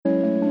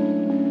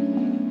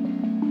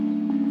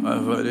I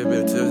fuck these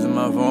bitches in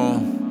my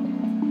phone.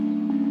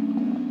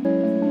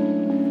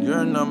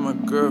 You're not my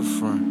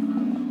girlfriend.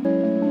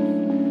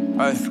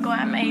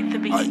 Squad made the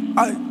beat.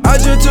 I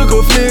just took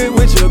a flick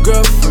with your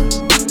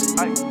girlfriend.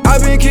 I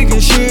been kicking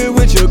shit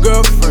with your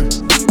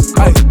girlfriend.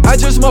 I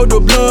just smoked a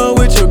blunt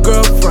with your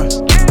girlfriend.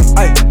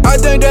 I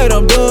think that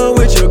I'm done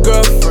with your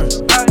girlfriend.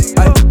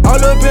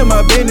 All up in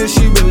my business,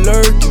 she been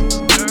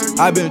lurking.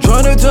 I been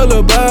tryna tell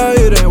her bye,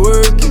 it ain't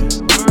working.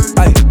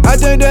 I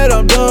think that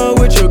I'm done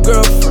with your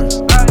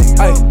girlfriend.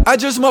 I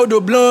just smoked a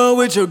blunt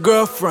with your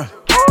girlfriend.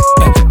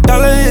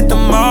 Dolla hit the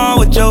mall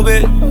with your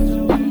bitch.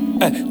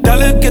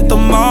 Dolla get the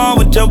mall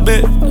with your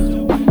bitch.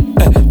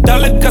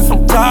 Dolla got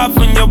some top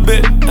on your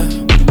bitch.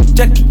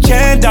 Jackie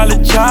Chan,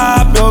 Dolla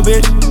chop your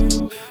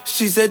bitch.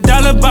 She said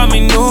Dolla buy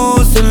me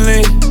new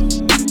Celine.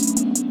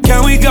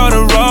 Can we go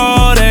to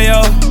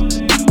rodeo?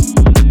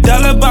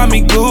 Dolla buy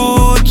me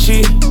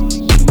Gucci.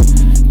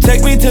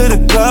 Take me to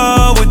the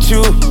club with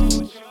you.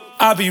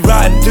 I be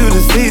riding through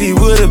the city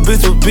with a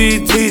bitch with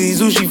big titties.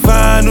 Who she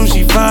fine,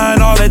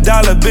 all that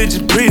Dolla bitch is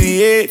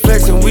pretty, yeah.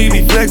 Flexin', we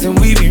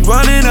be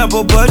running up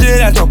a budget.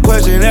 That's no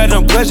question,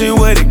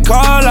 what it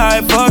call,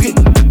 like fuck it.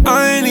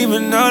 I ain't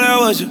even know that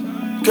was your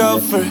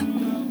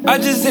girlfriend. I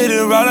just hit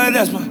it raw like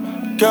that's my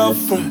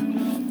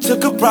girlfriend.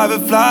 Took a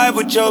private flight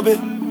with your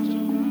bitch.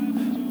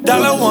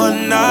 Dolla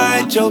one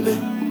night, your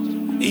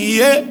bitch,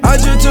 yeah. I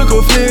just took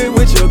a flick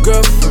with your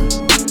girlfriend.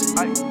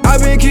 I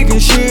been kicking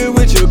shit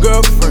with your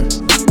girlfriend.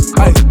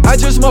 I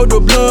just smoked a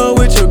blunt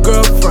with your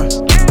girlfriend.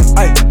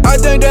 I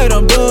think that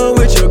I'm done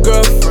with your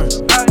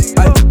girlfriend.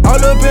 All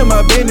up in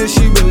my business,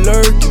 she been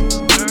lurking.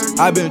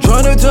 I been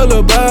tryna tell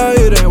her bye,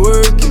 it ain't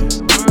working.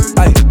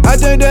 I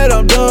think that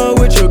I'm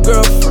done with your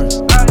girlfriend.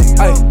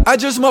 I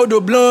just smoked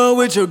a blunt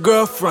with your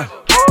girlfriend.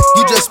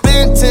 You just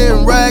spent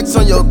 10 racks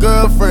on your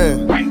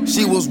girlfriend.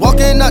 She was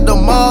walking out the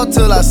mall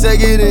till I said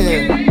get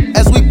in.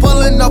 As we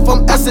pulling up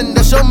from Essen,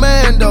 that's your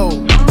man though.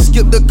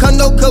 Skip the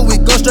condo, cause we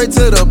go straight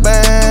to the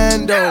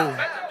bando.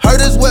 Heard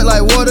it's wet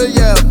like water,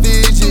 yeah,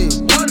 Fiji.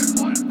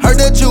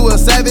 Heard that you a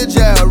savage,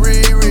 yeah,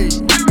 Riri.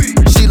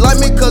 She like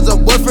me cause her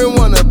boyfriend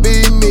wanna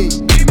be me.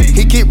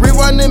 He keep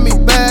rewinding me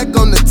back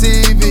on the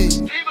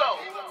TV.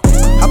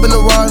 Hop in the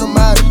ride, I'm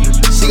out it.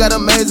 She got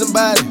an amazing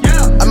body.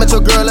 I met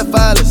your girl at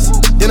Phyllis.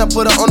 Then I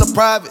put her on the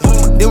private.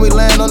 Then we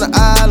land on the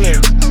island.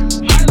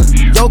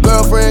 Your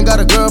girlfriend got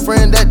a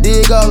girlfriend that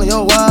dig all in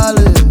your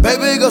wallet.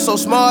 Baby girl so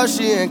smart,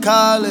 she in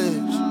college.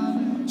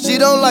 She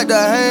don't like to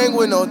hang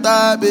with no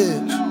thigh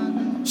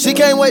bitch. She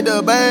can't wait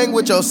to bang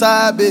with your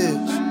side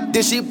bitch.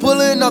 Then she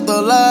pulling off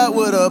the lot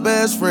with her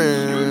best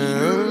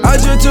friend. I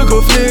just took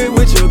a flick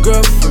with your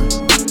girlfriend.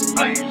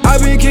 I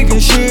been kicking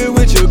shit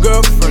with your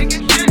girlfriend.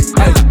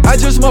 I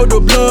just smoked a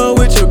blunt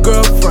with your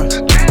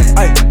girlfriend.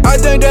 I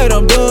think that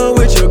I'm done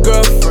with your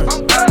girlfriend.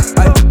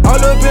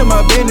 All up in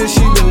my business,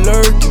 she been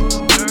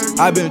lurking.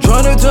 I been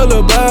tryna tell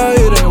her bye,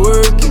 it ain't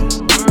working.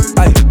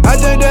 I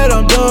think that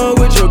I'm done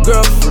with your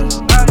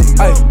girlfriend.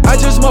 I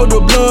just smoked a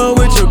blunt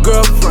with your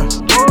girlfriend.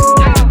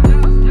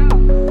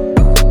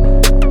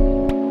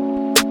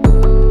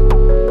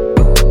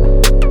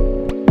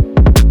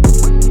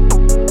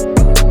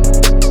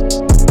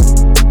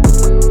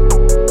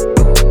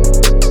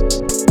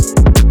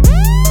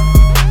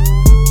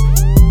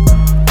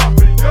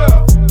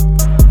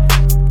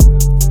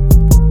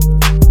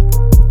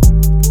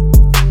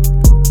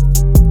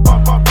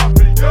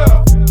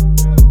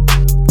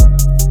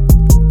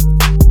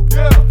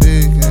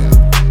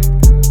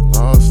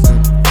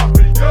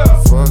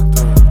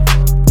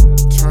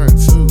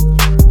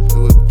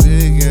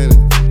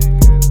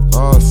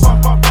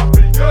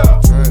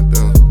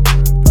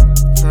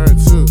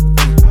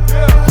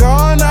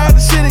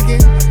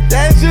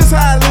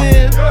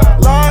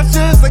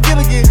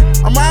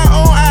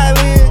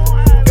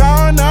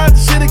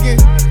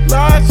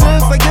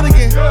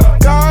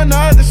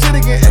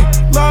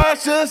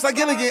 Like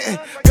Gilligan,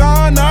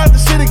 gone off the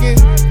shit again.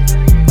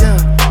 Yeah,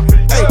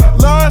 hey,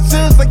 Lord,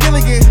 just like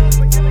Gilligan.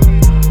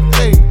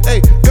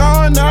 Hey,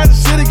 gone off the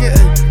shit again.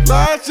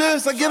 Lord,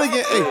 just like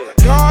Gilligan. Hey,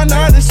 gone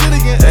off the shit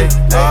again.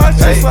 Lord,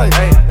 just like.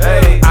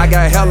 I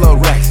got hella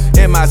racks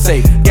in my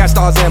safe, got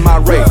stars in my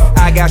race.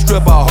 I got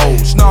stripper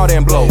hoes, snort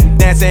and blow,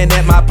 dancing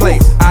at my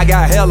place. I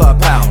got hella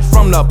pounds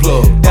from the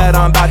plug that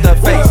I'm about to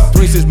face.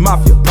 3-6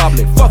 Mafia,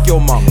 public, fuck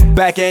your mama.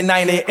 Back in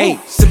 98,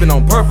 sipping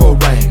on purple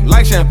rain,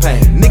 like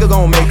champagne. Nigga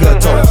gon' make a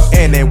toast,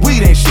 and then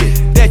weed ain't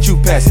shit that you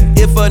passin'.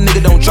 If a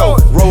nigga don't choke,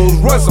 Rolls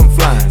Royce I'm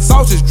flying,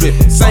 sauce is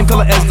drippin', same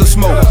color as the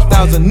smoke.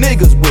 1,000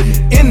 niggas with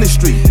me in the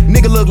street,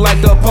 nigga look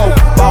like the Pope.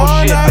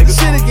 Bullshit, nigga.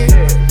 Shit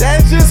again.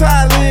 That's just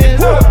how I live.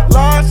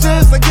 Lord,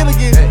 just like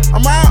Gilligan.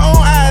 I'm my own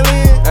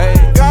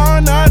island.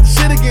 Gone off the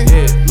shit again.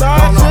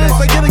 Lord, just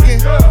like Gilligan.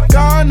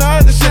 Gone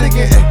off the shit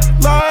again.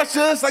 Lord,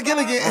 just like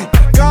Gilligan.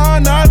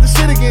 Gone off the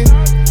shit again.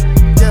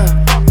 Yeah.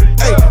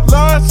 Hey,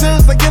 Lord,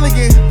 just like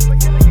Gilligan.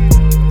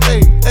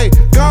 Hey,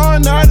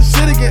 gone off the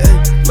shit again.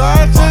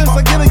 Lord, just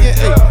like Gilligan.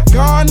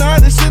 Gone off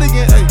the shit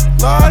again.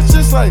 Lord,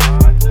 just like.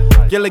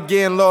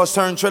 Gilligan, lost,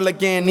 turn trill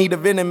again. Need a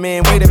venom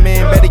man, wait a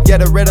man. Better get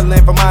a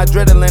Ritalin for my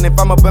adrenaline. If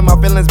I'm up in my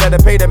feelings, better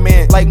pay the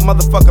man. Like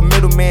motherfucker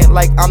middleman,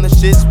 like I'm the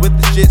shits with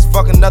the shits.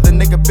 Fuck another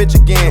nigga bitch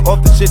again.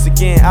 Off the shits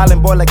again.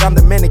 Island boy like I'm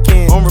the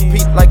mannequin. On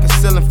repeat like a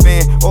ceiling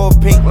fan. All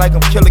pink like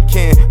I'm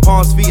Gilligan.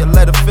 Palms feet, a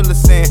letter fill of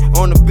sand.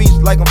 On the beach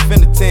like I'm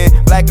finna tan.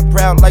 Black and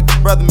proud like the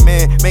brother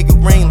man. Make it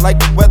rain like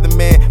the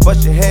weatherman.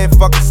 Bust your head,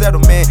 fucking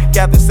settle man.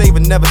 Captain Saver,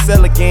 never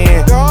sell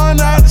again.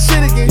 Going out the shit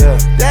again. Yeah.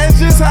 That's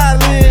just how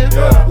I live.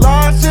 Yeah.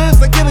 Large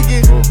just like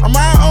Gilligan. On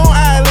my own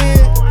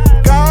island.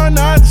 Going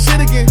out the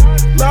shit again.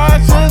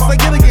 Large just like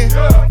Gilligan.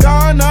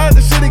 Going out the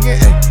shit again.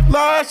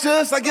 Large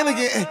just like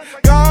Gilligan.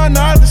 Going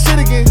out the shit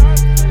again.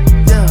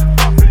 Yeah.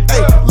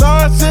 Hey,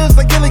 large just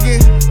like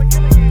Gilligan.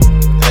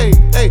 Hey,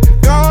 hey,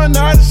 going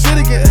out the shit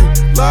again.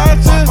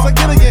 Large just like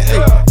Gilligan. Hey,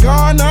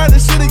 going out the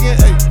shit again.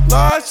 Hey,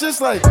 large just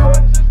like.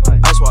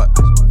 Ice what?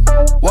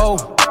 Whoa,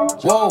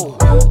 whoa,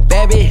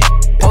 baby,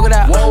 poke it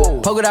out,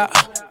 poke it out,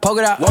 poke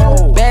it out,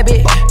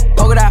 baby,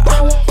 poke it out,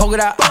 poke it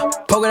out,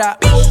 poke it out,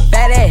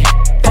 baby,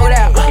 poke it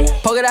out,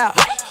 poke it out,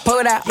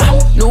 poke it out,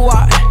 new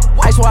watch,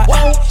 ice watch,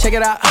 check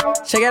it out,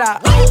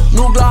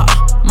 new Glock,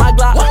 my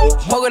Glock,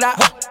 poke it out,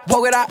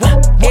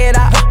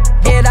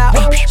 get out,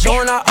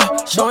 showing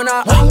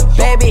up,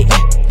 baby,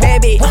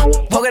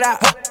 poke it out,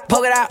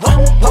 poke it out,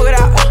 poke it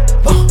out,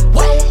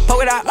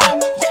 poke it out, poke it out.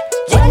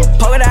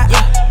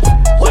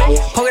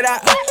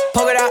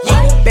 Poke it out,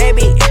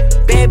 baby,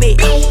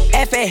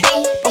 F-A,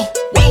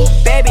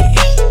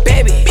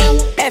 baby,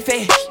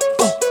 F-A,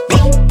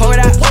 poke it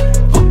out,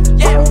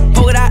 yeah,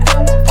 poke it out,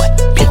 poke it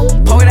out,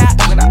 poke it out,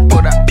 poke it out,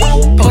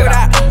 poke it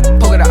out,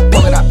 poke it out, poke it out,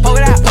 poke it out, poke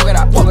it out, poke it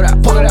out, poke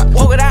it out,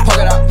 poke it out,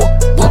 poke it out,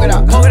 poke it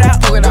out, poke it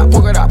out, poke it out,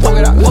 poke it out, poke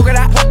it out, poke it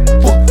out.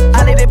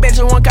 I let that bitch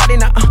one Carti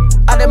now.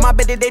 I let my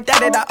bitch they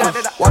tat it out.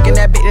 Walking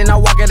that bitch and I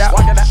walk it out.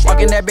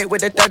 Walking that bitch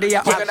with the 30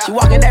 out. She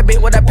walking that bitch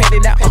with a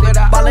petty out.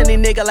 Ballin' these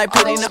nigga like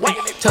petty now.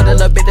 Tell the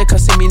little bitch to come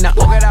see me now.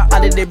 I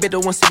let that bitch that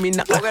want see me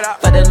now. But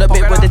that little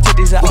bitch with the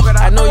titties out.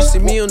 I know you see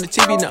me on the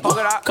TV now.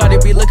 Carti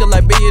be looking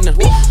like billionaire.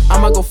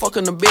 I'ma go fuck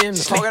on the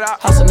business.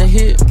 House in the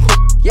hill.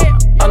 Yeah,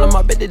 all of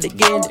my bitches they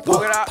get it.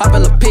 Pop a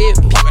little pig.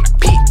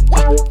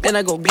 Then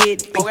I go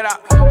get it.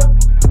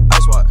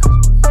 Ice what?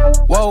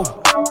 Whoa,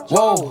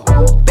 whoa,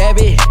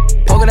 baby,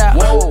 poke it out,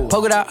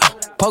 poke it out,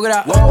 poke it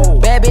out,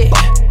 baby,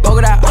 poke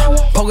it out,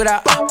 poke it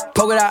out,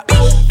 poke it out,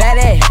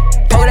 baby,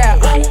 poke it out,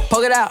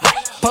 poke it out,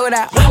 poke it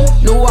out,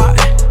 new watch,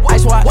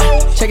 ice watch,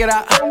 check it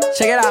out,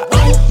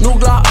 new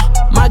Glock,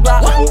 my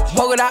Glock,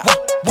 poke it out,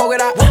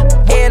 get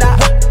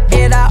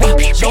out,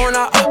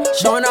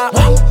 showing up,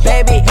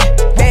 baby,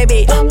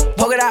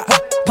 poke it out,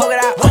 poke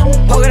it out,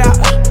 poke it out,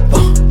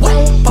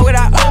 poke it out, poke it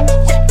out.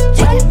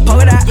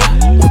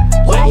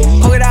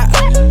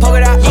 Poke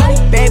it out,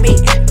 baby,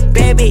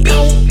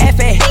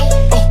 F-A,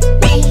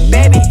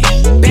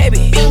 baby,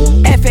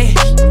 F-A.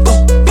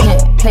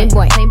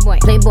 Playboy,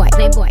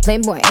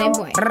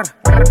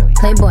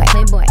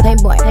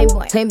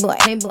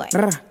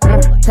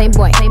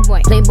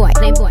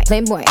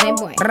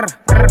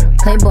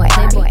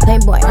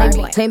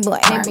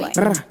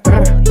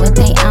 what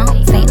they on?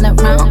 Saint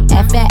Laurent,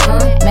 F-A,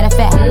 matter of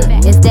fact,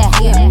 it's that,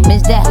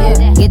 bitch that,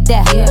 get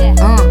that,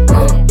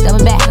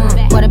 double back,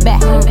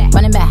 quarterback,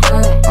 running back,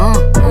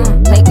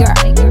 play girl,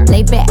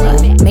 lay back,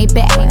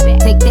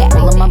 take that.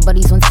 All of my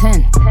buddies on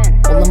 10,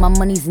 all of my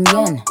money's in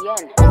yen,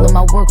 all of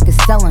my work is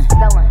selling.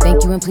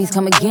 Thank you and please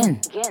come again.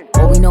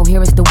 All we know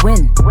here is the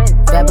win.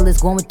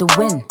 Fabulous going with the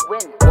win.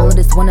 All of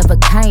this one of a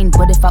kind,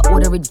 but if I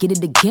order it, get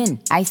it again.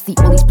 I see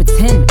all these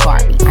pretend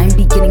Barbie. I'm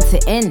beginning to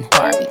end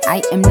Barbie.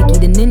 I am Nicki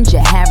the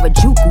ninja,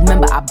 Harajuku.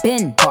 Remember I've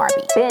been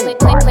Barbie.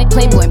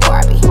 Playboy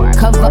Barbie.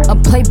 Cover a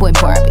Playboy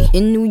Barbie.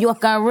 In New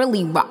York I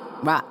really rocks.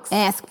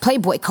 Ask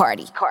Playboy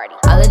Carti.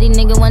 All of these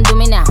niggas want do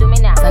me now.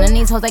 Son of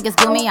these hoes like it's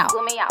do me out.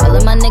 All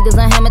of my niggas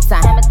on hammer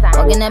time.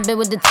 Walking that bitch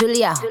with the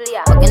Tulia.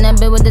 Killers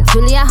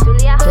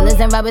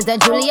and robbers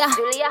that Julia.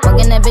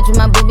 Walking that bitch with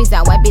my boobies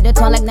out. White beat the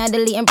tone like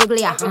Natalie and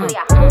Bruglia.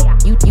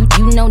 You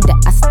know that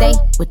I stay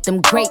with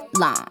them great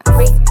lines.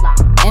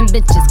 And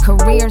bitches'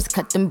 careers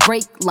cut them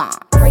break lines.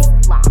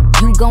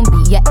 You gon'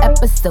 be an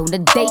episode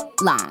of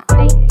Dateline.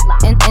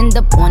 And end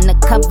up on the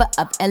cover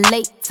of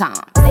LA Times.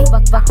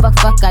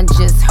 Fuck, I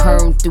just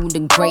heard through the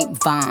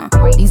grapevine.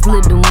 These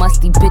little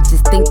musty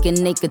bitches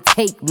thinking they could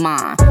take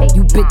mine.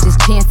 You bitches'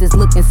 chances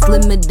looking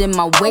slimmer than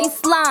my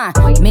waistline.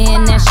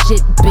 Man, that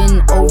shit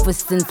been over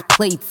since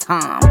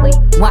playtime.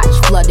 Watch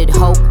flooded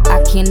hope,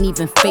 I can't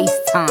even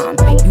FaceTime.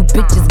 You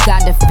bitches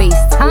gotta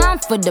FaceTime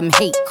for them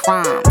hate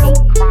crimes.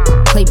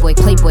 Playboy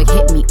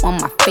hit me on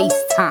my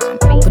FaceTime.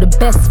 For the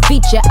best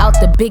feature out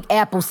the Big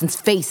Apple since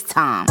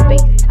FaceTime.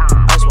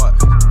 Ice what?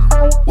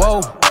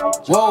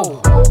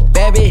 Whoa,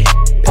 baby,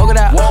 poke it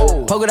out,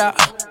 poke it out,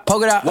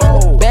 poke it out,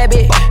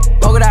 baby,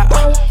 poke it out,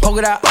 poke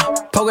it out,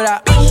 poke it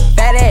out,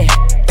 baby,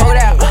 poke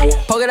it out,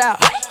 poke it out,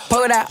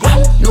 poke it out,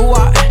 new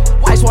watch,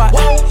 ice watch,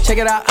 check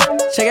it out,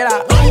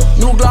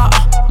 new Glock,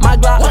 my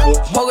Glock,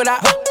 poke it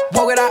out,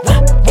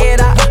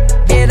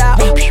 get out,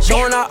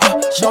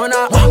 showing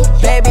up,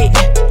 baby,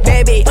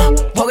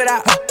 poke it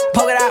out,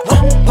 poke it out,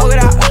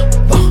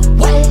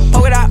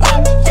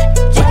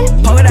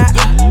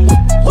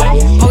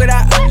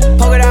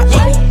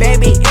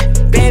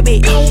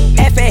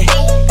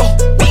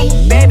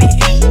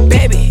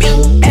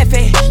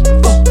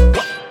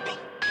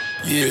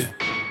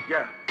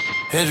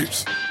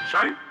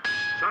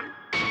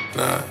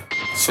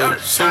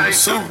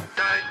 Super.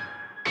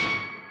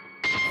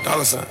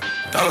 Dollar sign.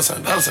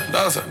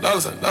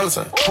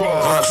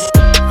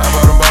 I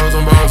bought them bottles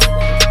on bottles.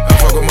 I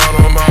fuck them all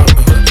on model.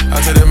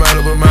 I take them out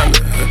of a mile.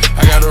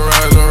 I got them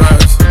rise on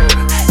rise.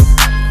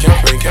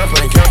 Campaign.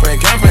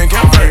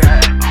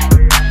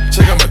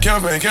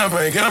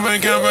 Check out my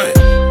campaign.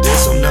 Did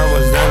some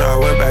numbers, then I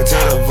went back to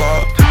the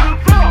vault.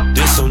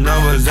 Did some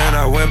numbers, then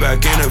I went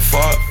back in and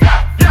fought.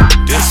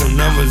 Did some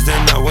numbers,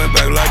 then I went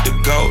back like the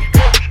GOAT.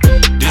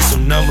 Did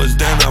some numbers,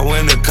 then I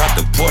went and caught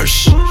the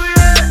Porsche.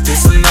 Did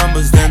some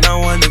numbers, then I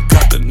went and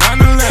caught the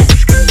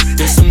 911.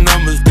 Did some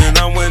numbers, then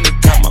I went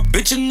and caught my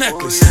bitch a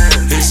necklace.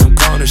 Hit some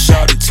corner,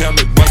 shawty, tell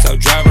me what's out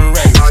driving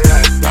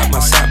reckless. Lock my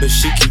side, but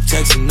she keep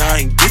texting,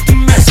 I ain't get the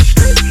message.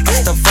 I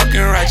stop fucking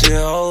ratchet,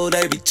 oh,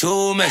 they be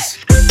too messy.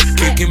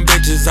 Kicking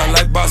bitches out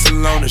like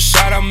Barcelona,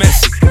 shout out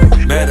Messi.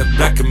 Met a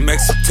black and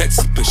Mexican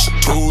Texas, but she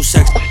too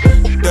sexy.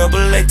 Double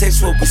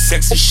latex will be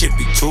sexy, shit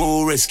be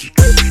too risky.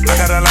 I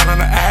got a line on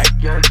the act,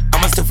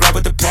 I'ma still fly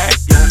with the pack.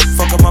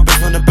 Fuck up my bitch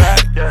from the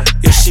back,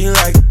 yeah, she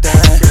like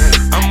that.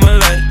 I'ma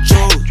let it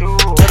choose,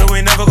 told her we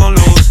ain't never gon'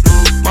 lose.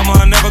 Mama,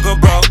 I never go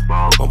broke,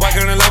 my wife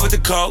girl in love with the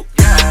coke.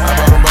 I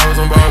bought them bottles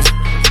on bottles,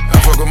 I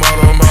fuck them all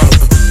on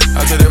model.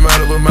 I take them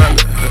out of a mile,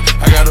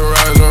 I got the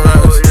rise on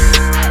rise.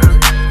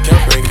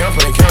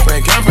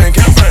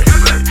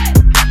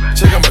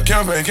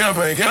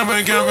 Campaign. Check out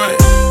my campaign.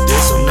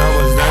 Did some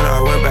numbers, then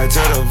I went back to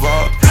the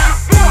vault.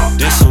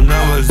 Did some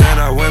numbers, then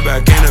I went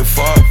back in and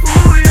fought.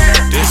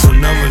 Did some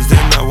numbers,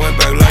 then I went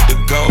back like the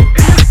GOAT.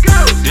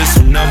 Did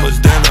some numbers,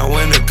 then I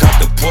went and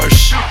caught the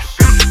Porsche.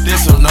 Did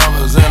some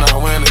numbers, and I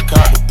went and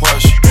caught the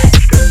Porsche.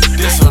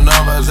 Did some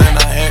numbers, and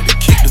I had to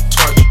keep the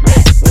torch.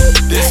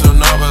 Did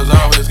some numbers,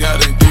 always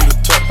gotta do the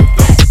talk.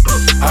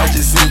 I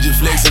just seen you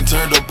flex and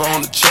turned up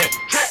on the check.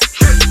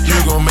 You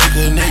gon' make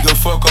a nigga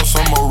fuck up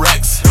some more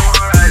racks.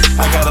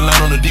 I got a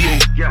line on the DA.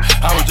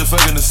 I was just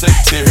fucking the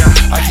secretary.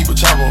 I keep a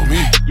chopper on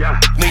me.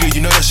 Nigga,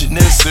 you know that shit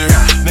necessary.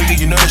 Nigga,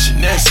 you know that shit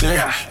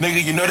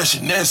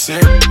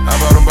necessary. I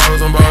bought them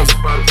bottles on bottles.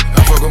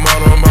 I fuck them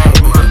all on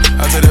model.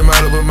 I take them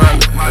out of a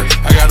mile.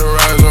 I got the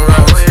rise on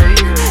rise.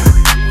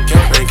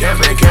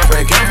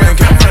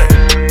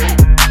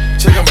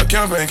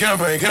 Campaign.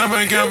 Check out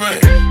my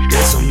campaign.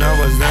 Did some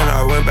numbers, then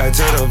I went back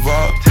to the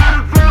vault.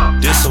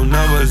 Did some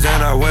numbers,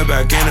 then I went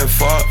back in and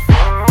fought.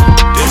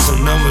 Did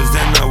some numbers,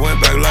 then I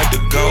went back like the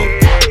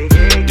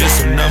GOAT. Did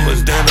some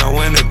numbers, then I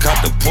went and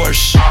caught the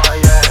Porsche.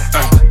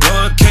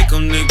 Blow a cake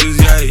on niggas,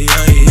 yeah.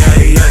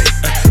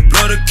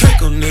 Blow the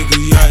cake on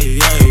niggas, yeah.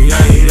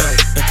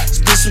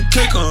 Spit some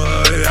cake on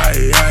her,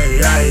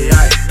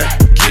 yeah.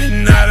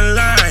 Getting out of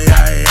line,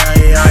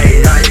 yeah.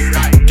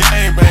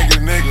 Gang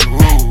banging nigga,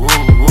 woo.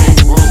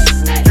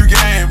 You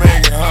gang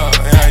banging, huh,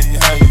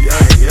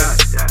 yeah.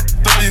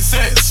 Thought you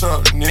said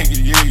something, nigga,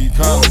 yeah, you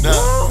calm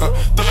down.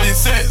 Thought you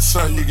said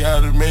something, you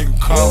gotta make him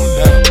calm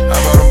down. I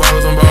bought them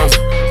bottles on bottles,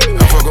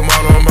 I fuck them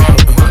all on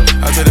model.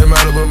 I take them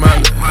out of a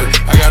mile,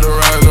 I got the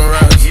rise on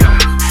rise.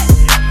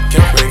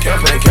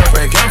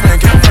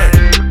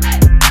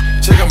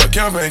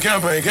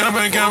 Campaign. Check out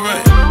my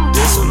campaign.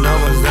 Did some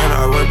numbers, then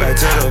I went back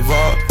to the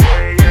vault.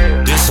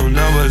 Did some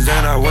numbers,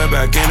 then I went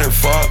back in and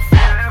fought.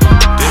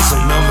 Did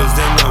some numbers,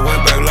 then I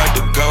went back like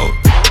the GOAT.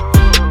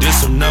 Did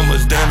some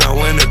numbers, then I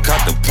went and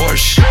caught the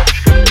Porsche. I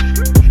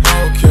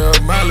don't care,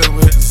 Miley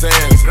with the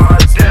sands. I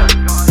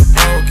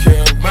don't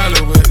care,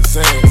 Miley with the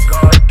sands.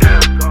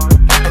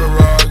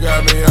 Adderall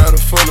got me out of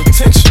full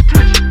attention.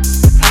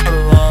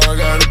 Adderall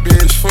got a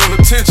bitch full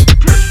attention.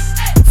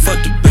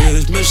 Fuck the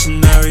bitch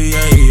missionary,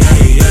 yeah.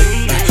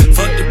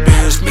 Fuck the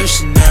bitch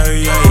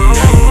missionary, yeah.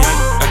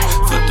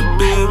 Fuck the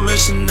bitch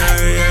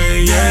missionary,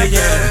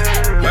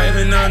 yeah.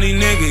 Waving on these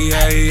niggas,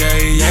 yeah.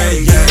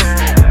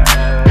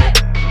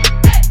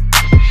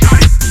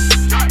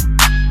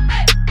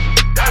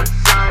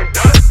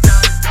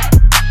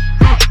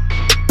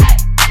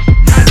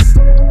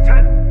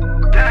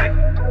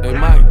 Hey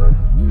Mike,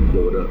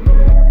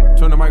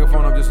 turn the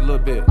microphone up just a little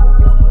bit.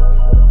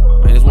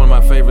 Man, it's one of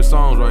my favorite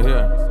songs right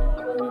here.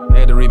 I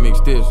had to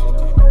remix this.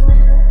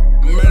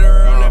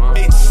 Murder on that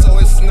bitch, so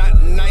it's not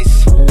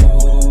nice.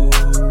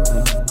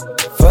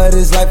 For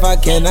this life I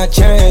cannot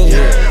change.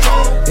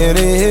 In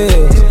the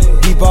hills,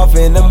 deep off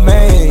in the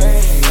main.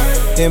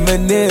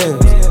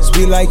 M&M's,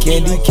 sweet like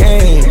candy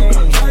cane.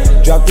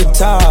 Drop the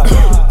top,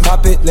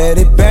 pop it, let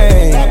it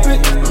bang.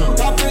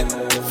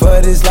 For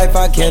this life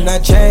I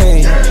cannot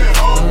change.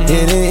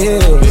 In the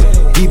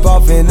hills, deep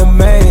off in the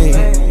main.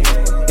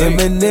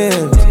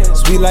 M&M's,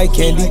 sweet like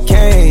candy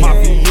cane.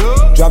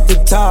 Drop the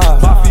top,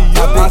 pop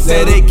it, I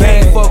said they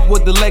can't fuck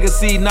with the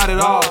legacy, not at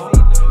all.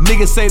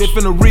 Niggas say they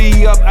finna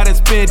re-up, I done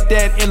spent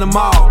that in the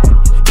mall.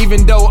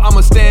 Even though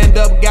I'ma stand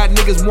up, got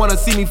niggas wanna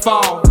see me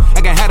fall.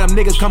 I can have them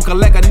niggas come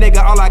collect a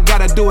nigga, all I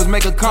gotta do is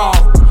make a call.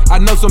 I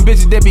know some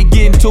bitches that be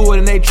getting to it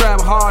and they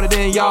trap harder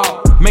than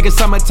y'all. Make it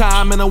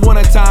summertime and the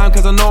wintertime,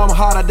 cause I know I'm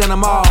harder than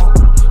them all.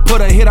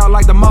 Put a hit out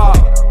like the mob,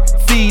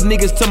 feed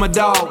niggas to my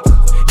dogs.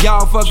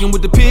 Y'all fucking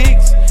with the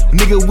pigs,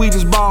 nigga we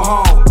just ball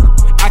hard.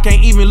 I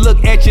can't even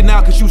look at you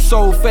now cause you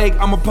so fake,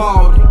 I'm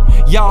appalled.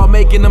 Y'all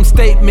making them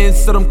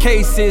statements so them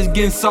cases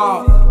getting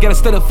solved. Gotta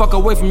stay the fuck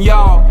away from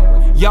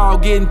y'all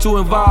getting too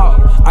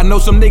involved. I know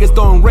some niggas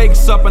throwing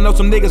rakes up, I know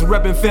some niggas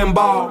reppin'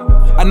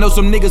 finball. I know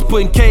some niggas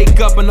putting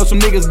cake up, I know some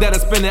niggas that'll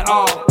spend it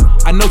all.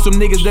 I know some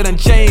niggas that done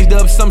changed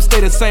up, some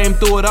stay the same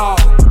through it all.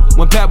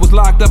 When Pat was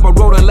locked up, I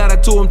wrote a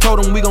letter to him,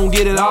 told him we gon'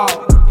 get it all.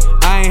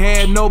 I ain't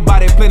had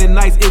nobody plenty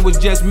nights, it was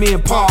just me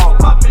and Paul.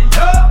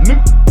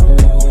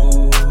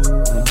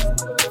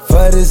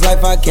 For this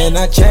life I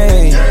cannot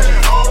change.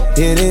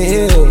 Hidden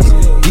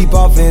hills, deep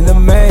off in the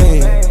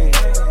main.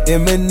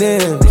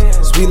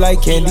 M&M's, sweet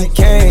like candy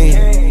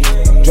cane.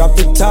 Drop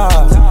the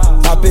top,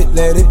 pop it,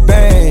 let it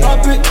bang.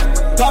 Pop it,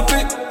 pop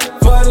it.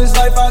 For this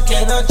life I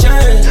cannot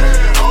change.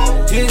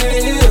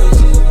 Hidden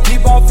hills,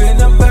 deep off in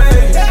the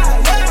main.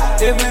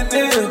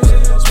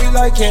 M&M's, sweet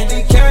like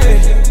candy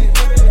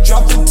cane.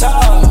 Drop the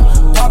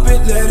top, pop it,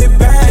 let it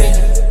bang.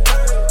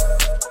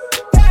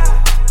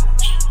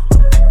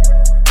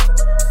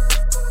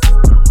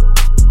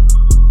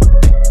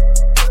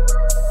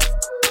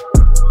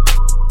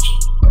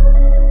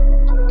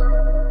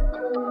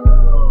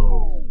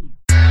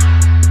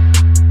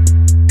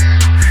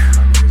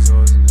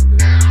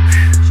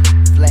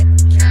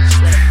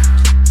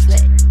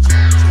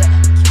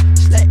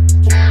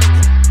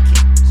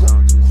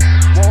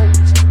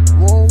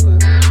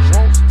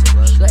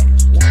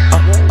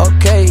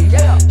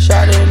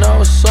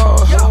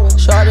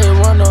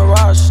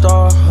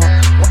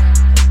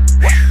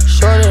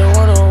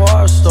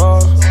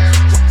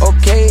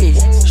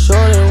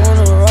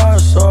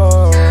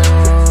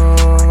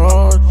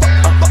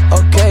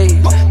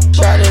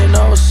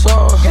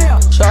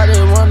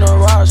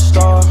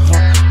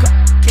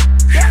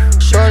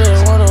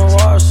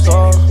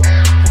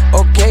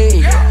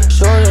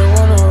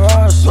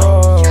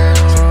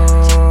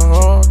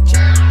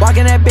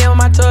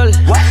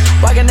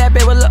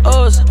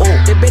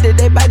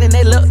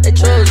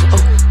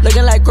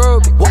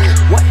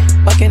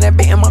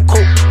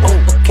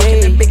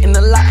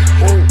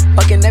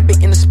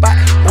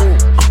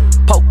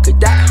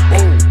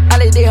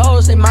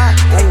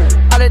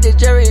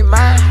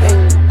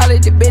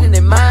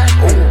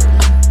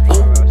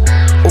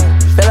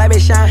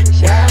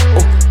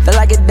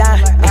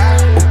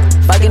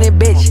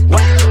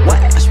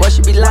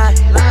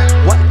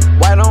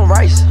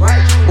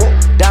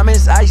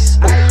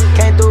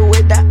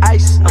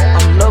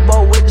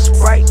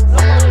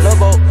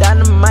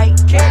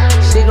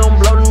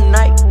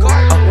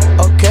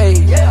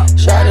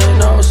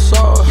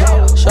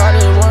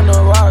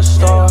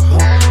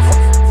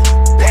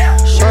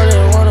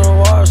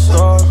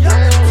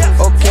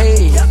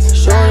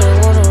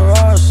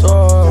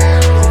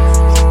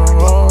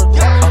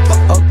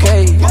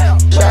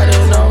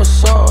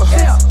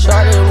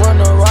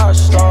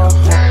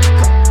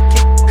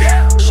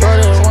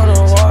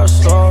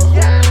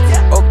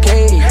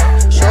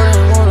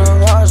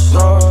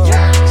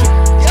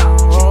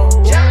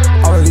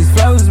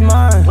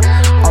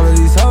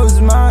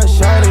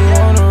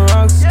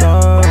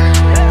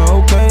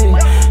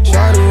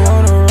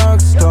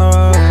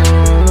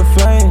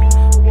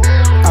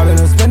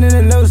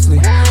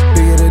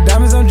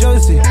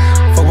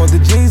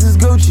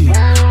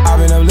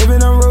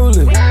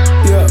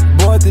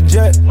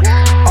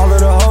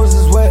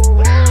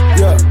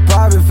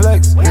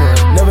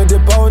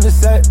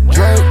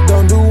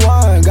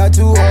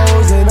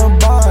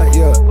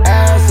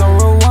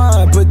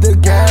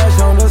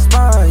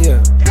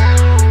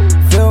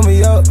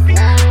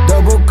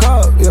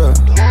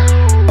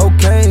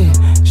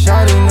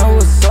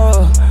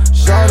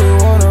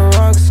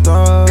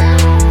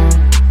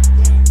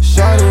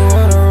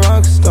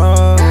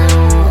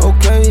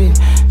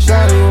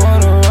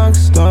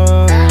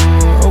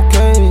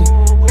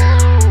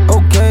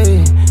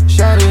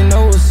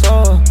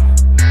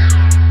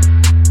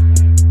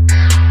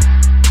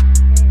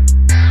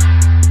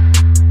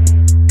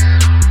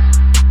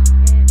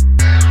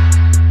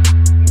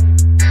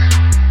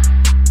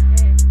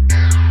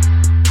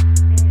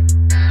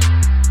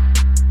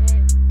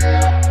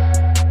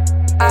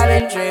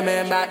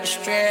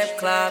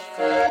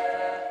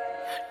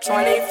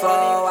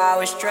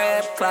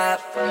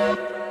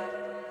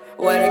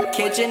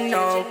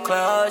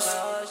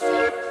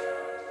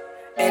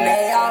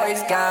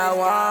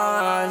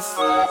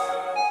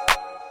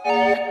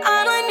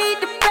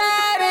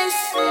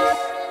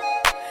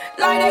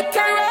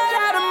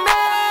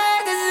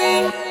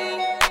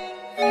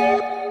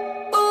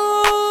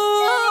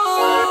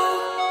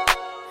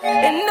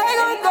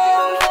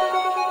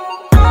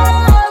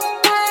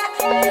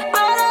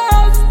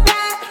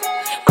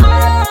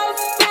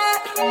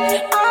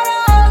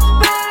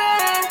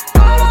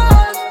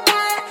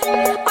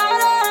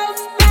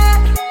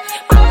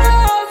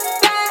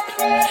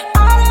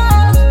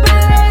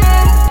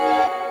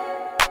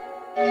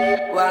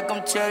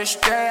 Welcome to the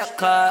strip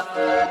club,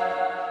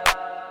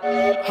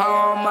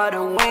 home of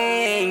the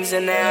wings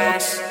and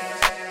ass.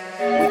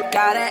 We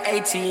got an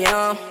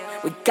ATM,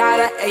 we got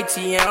an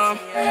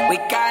ATM, we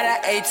got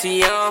an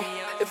ATM.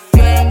 If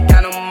you ain't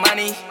got no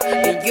money,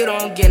 then you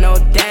don't get no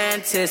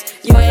dentist.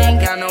 You ain't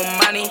got no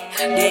money,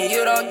 then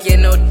you don't get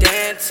no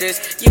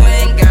dentist. You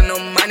ain't got no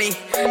money,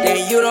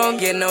 then you don't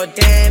get no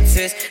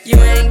dentist. You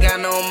ain't got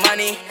no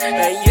money,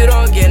 then you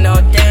don't get no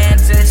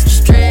dentist.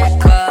 Strip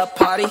club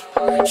party,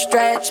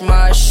 stretch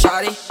my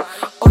shawty.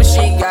 Oh,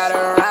 she got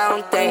a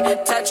round thing,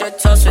 touch her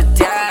toes for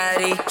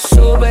daddy.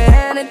 Super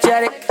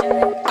energetic,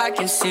 I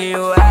can see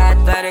you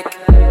athletic.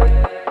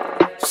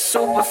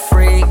 Super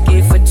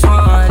freaky for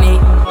 20.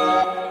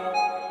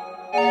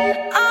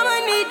 I'ma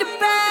need the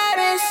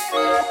baddest,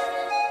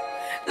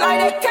 like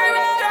they came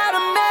right out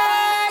of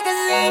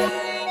magazine.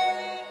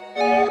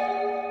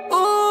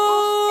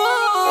 Ooh,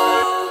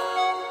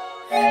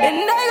 and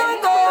they gon'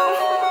 go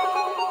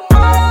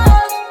all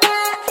of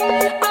that,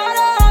 all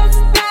of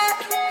that,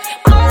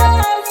 all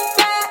of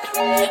that,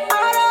 all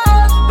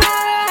of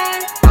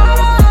that, all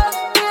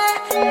of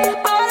that,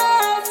 all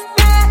of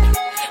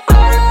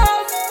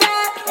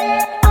that,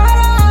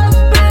 all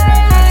of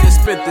that. Just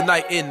spent the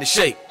night in the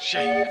shake.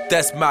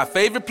 That's my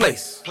favorite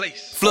place.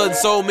 Flooding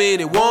so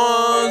many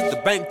ones, the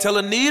bank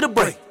teller need a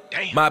break.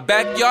 My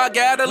backyard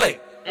got a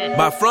lake,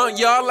 my front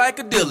yard like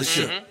a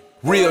dealership.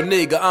 Real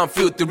nigga, I'm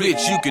filthy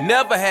rich, you can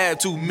never have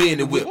too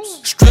many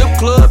whips. Strip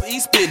club,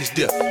 eat spinach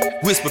dip,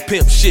 whisper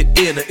pimp shit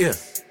in her ear.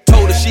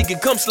 Told her she can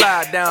come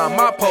slide down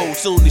my pole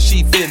soon as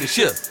she finish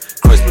here.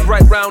 Christmas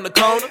right round the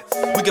corner,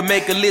 we can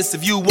make a list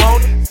if you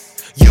want it.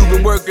 You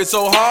been working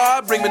so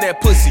hard, bring me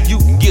that pussy, you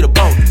can get a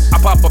bonus. I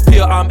pop a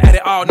pill, I'm at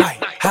it all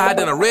night, higher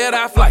than a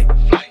red-eye flight.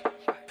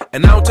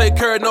 And I don't take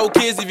care of no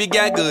kids, if you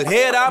got good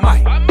head, I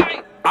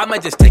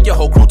might just take your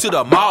whole crew to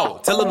the mall.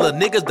 Tell them little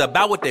niggas to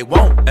buy what they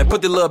want, and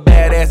put the little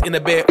badass in the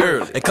bed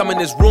early. And come in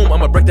this room,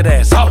 I'ma break that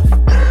ass off.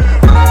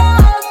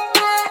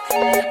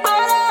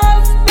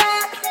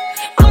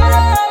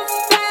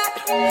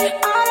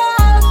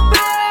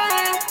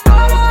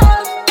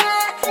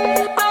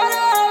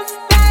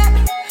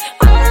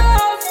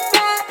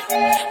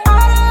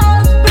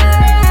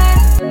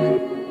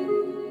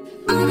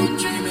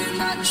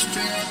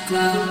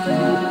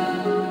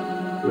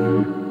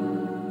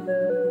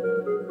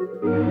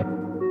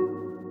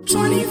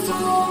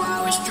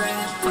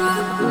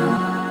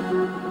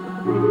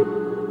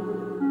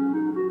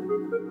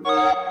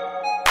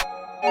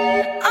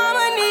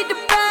 I'ma need the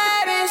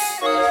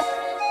baddest,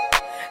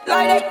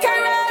 like they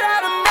came right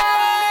out of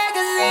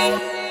magazine.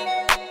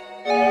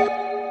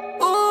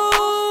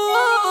 Ooh,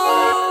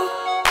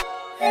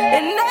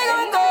 and they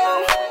gon' go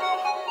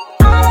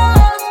all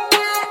of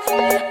that,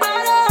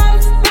 all of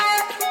that,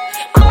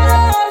 all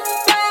of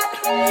that, all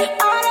of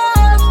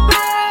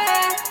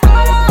that,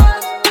 all of that, all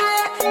of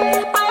that, all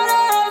of that, all of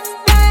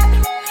that.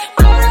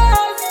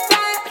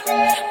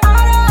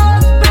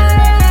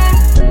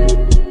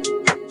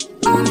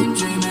 I've been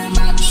dreaming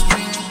about the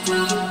strip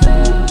club.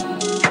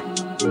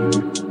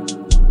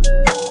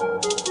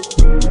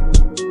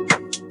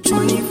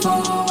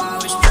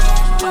 24-hour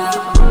strip club.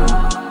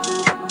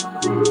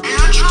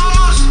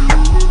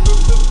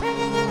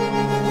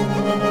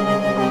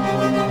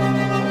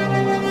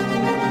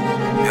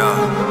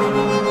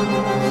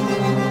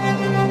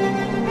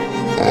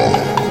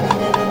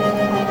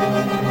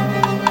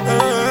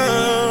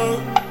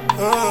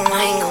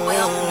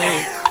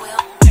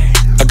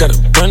 I got a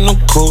brand new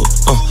coupe,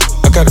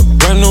 I got a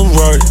brand new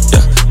Rari,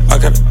 yeah. I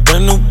got a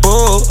brand new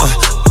bull, I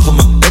put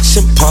my ex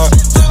in park,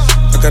 yeah.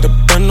 I got a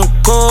brand new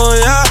car,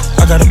 yeah.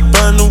 I got a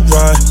brand new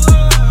ride,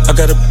 I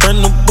got a brand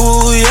new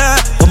boo, yeah.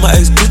 Put my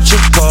ex bitch in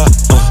park,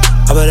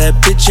 I bet that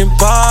bitch in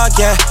park,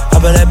 yeah.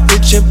 I bet that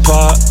bitch in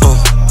park,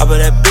 I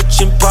bet that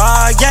bitch in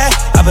park, yeah.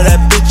 I bet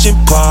that bitch in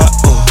park,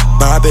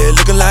 my bitch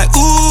looking like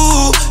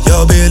ooh,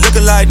 your bitch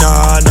looking like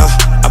nah.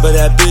 I bet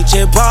that bitch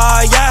in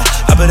park, yeah.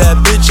 I bet that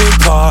bitch in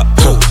park.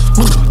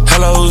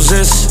 Hello,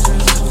 this?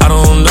 I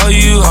don't know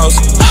you, hoes.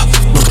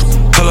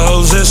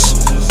 Hello, this?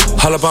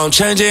 All up on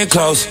changing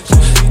clothes.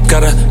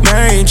 Got a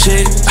main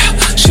chick,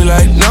 she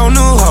like no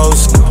new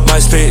hoes.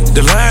 Might speak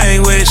the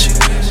language,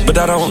 but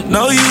I don't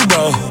know you,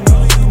 bro.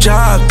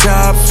 Job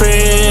top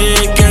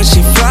freak and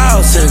she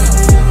flossing.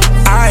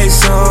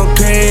 Ice on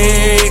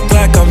creek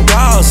like I'm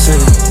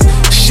Dawsin.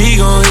 She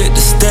gon' hit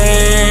the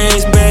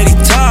stage, Betty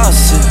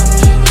tossing.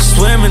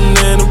 Swimming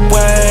in a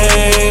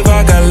wave,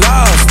 I got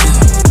lost in.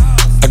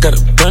 I got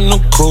a brand new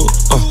coupe,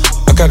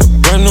 I got a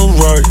brand new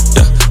Rari,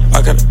 yeah.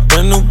 I got a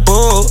brand new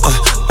bull, I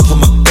put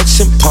my ex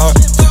in park,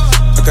 yeah.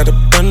 I got a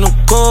brand new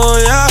car,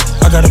 yeah.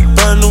 I got a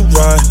brand new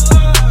ride,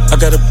 I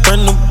got a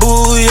brand new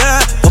boo,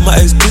 yeah. Put my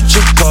ex bitch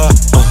in park,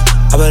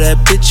 I bet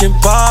that bitch in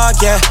park,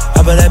 yeah.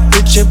 I bet that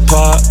bitch in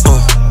park,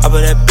 I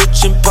bet that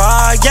bitch in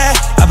park, yeah.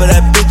 I bet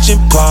that bitch in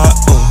park,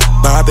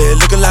 my bitch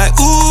looking like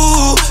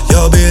ooh,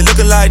 your bitch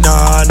looking like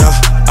nah.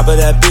 I bet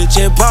that bitch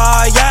in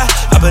park, yeah.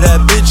 I bet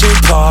that bitch in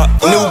park.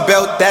 New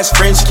belt, that's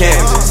French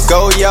canvas.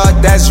 Gold yard,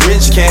 that's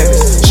rich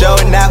canvas.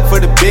 Showing out for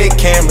the big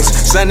cameras.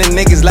 Son of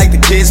niggas like the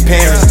kids'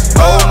 parents.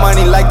 Old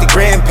money like the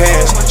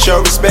grandparents.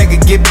 Show respect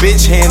and get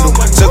bitch handled.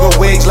 Took her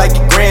wigs like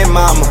your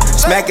grandmama.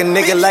 Smack a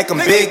nigga like I'm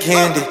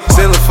big-handed.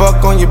 Still a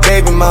fuck on your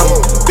baby mama.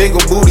 Big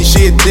ol' booty,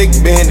 she a dick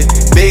bandit.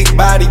 Big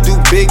body, do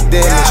big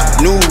damage.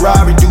 New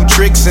Rari, do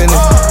tricks in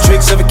it.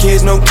 Tricks of a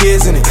kids, no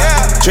kids in it.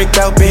 Tricked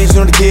out bitch,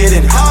 no the kid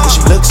in it. But she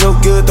look so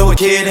good, throw a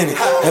kid in it.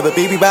 Have a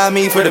baby by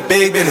me for the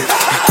big in it.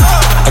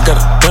 I got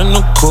a brand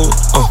new coupe,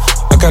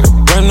 I got a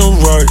brand new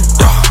Rari,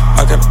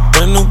 I got a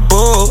brand new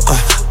bull,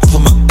 I put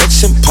my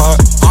ex in park.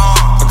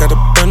 I got a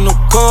brand new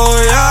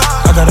car,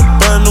 yeah. I got a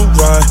brand new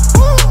ride.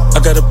 I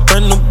got a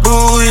brand new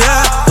boo,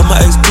 yeah. Put my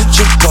ex bitch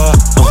in park.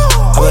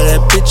 I bet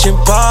that bitch in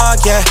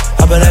park, yeah.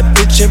 I bet that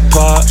bitch in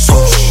park.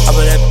 I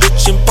bet that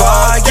bitch in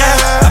park, yeah.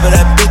 I bet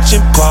that bitch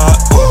in park.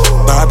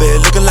 But I be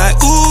looking like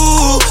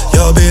ooh,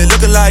 yo be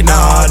looking like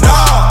nah,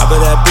 nah. I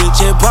bet that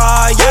bitch in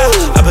park, yeah.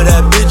 I bet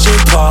that bitch in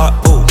park,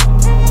 ooh.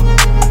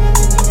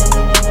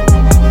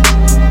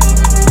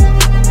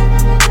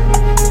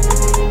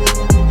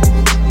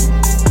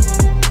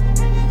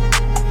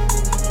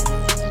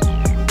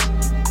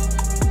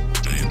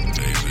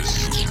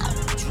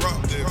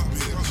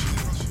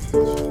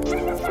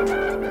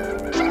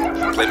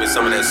 Play me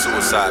some of that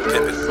suicide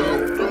pimpin'.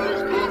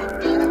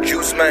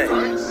 Juice Man,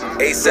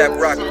 ASAP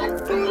Rocky,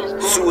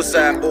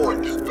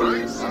 SuicideBoys.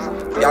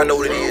 Y'all know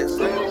what it is.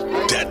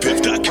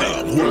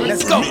 Datpiff.com world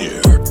Let's go.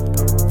 premiere.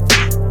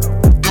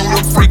 Do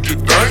them freaky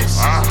things.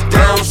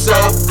 Down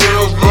south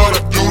girls love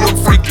to do them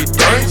freaky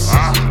things.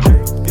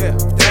 Yeah,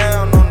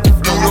 down on the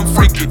Do them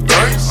freaky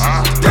things.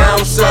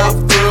 Down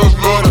south girls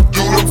love to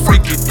do them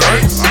freaky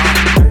things.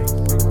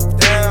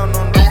 down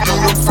on the Do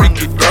them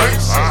freaky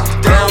things.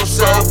 Down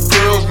south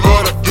girls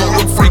love to do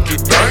them freaky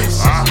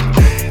things.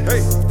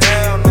 hey,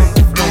 down on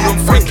the Do them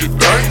freaky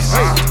things.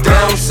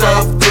 Down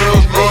south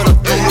girls love to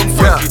do them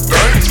freaky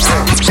things.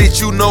 Bitch,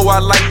 you know I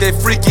like that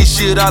freaky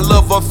shit. I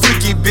love a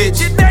freaky bitch.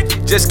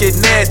 Just get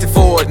nasty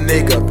for a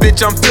nigga.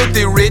 Bitch, I'm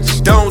filthy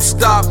rich. Don't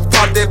stop,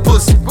 pop that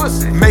pussy.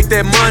 Make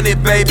that money,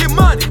 baby.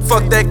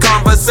 Fuck that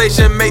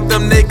conversation, make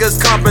them niggas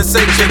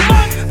compensation.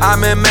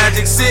 I'm in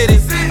Magic City,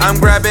 I'm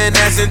grabbing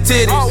ass and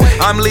titties.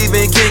 I'm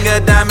leaving King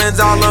of Diamonds,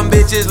 all them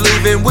bitches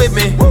leaving with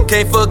me.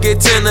 Can't forget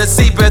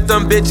Tennessee, bet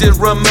them bitches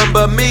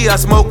remember me. I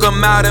smoke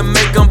them out and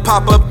make them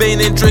pop a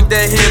bean and drink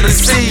that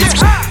Hennessy.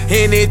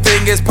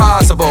 Anything is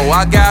possible,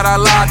 I got a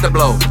lot to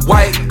blow.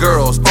 White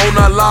girls on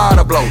a lot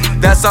of blow,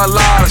 that's a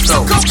lot of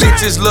snow.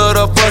 Bitches love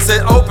to bust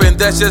it open,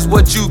 that's just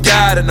what you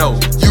gotta know.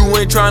 You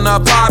ain't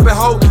tryna pop it,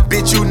 ho,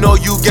 bitch, you know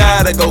you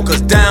gotta go.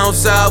 Cause down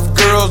south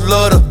girls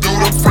love to Do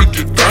them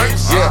freaky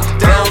things. Yeah.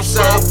 Down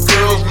south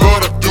girls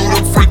love to do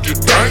them freaky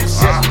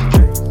things.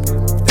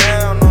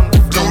 down on the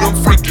Do them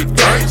freaky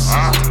things.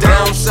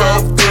 Down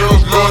south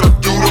girls love to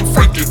do them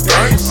freaky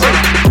things.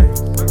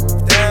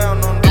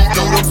 down on the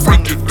Do them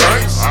freaky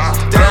things.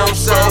 Down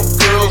south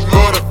girls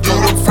love to do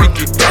them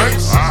freaky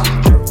things.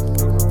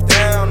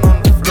 down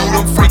on the Do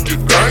them freaky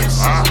things.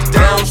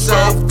 Down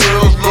south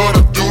girls love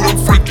to do them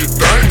freaky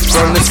things.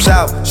 From the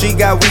south, she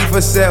got weed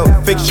for sale.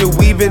 Fix your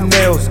weaving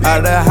nails. Out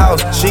of the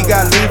house, she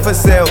got lean for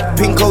sale.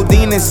 Pink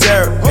codeine and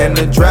syrup and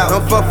the drought.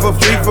 Don't fuck for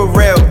free for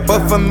real,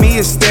 but for me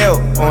it's stale.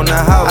 On the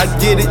house, I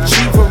get it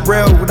cheap for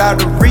real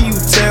without a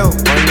retail.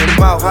 On your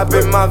mouth, hop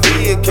in my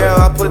vehicle.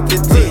 I put the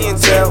D in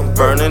tail.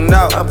 Burning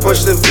out, I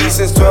push the V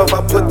since 12.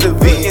 I put the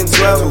V in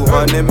 12.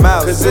 200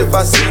 miles. Cause if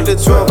I see the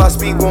 12, I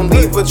speak won't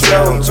leave a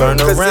trail. Don't turn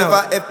around.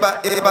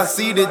 Cause if I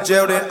see the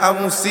jail, then I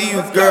won't see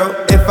you, girl.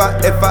 If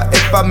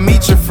I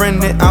meet your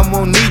friend, then I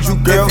won't need you,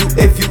 girl.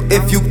 If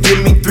you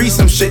give me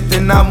threesome shit,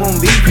 then I won't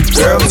leave you,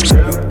 girl.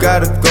 You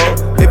gotta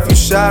go. If you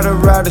shot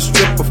her out a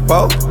strip of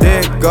four,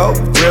 there it go.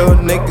 Real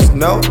niggas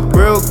know.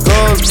 Real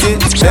girls get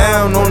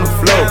down on the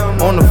floor,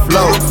 on the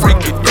floor.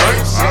 Freaky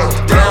things.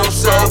 Down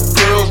south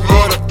girls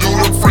love to do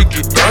them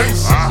freaky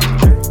things.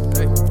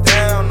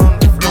 Down on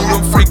the Do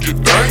them freaky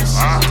things.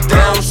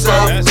 Down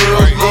south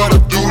girls love to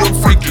do them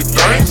freaky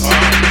things.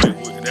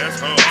 That's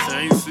hard, son.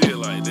 I ain't see it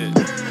like that.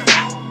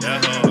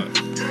 That's hard.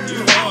 You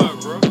hard,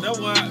 bro. That's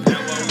why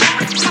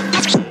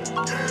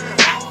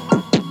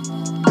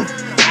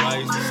I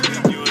used to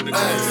sneak you in the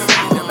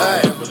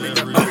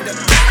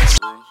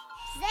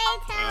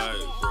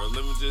Alright, bro.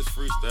 Let me just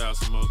freestyle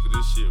smoke of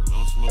this shit.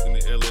 I'm smoking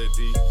the LAD.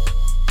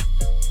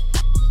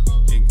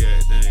 And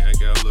goddamn, I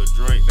got a little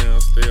drink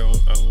downstairs.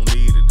 I don't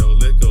need it though.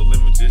 Let go. Let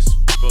me just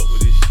fuck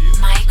with this shit.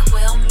 Mike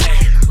will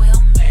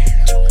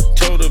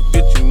Told a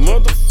bitch you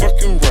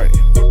motherfucking right.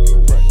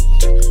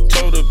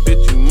 Told a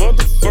bitch you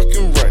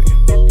motherfucking right.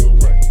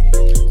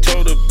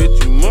 Told a bitch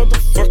you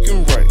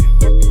motherfucking right.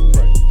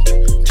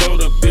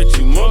 Told a bitch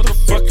you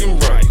motherfucking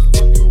right.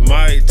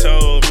 Mike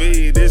told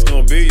me this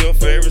gon' be your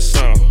favorite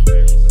song.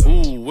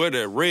 Ooh, where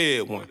that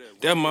red one?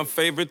 That my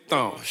favorite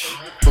thong.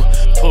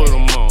 Put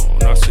them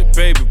on. I said,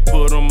 baby,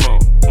 put them on.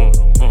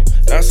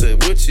 I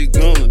said, what you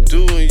gonna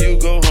do when you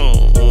go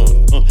home?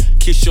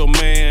 Kiss your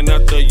man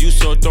after you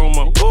so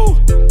doma. Woo.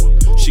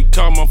 She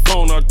called my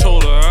phone, I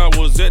told her I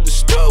was at the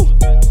stool.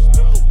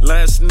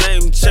 Last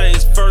name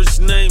changed, first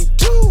name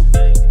too.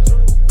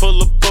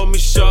 Pull up on me,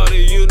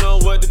 shawty, you know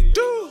what to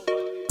do.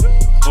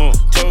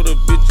 Told her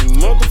bitch you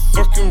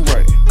motherfucking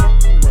right.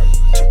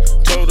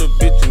 Told her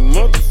bitch you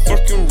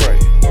motherfucking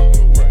right.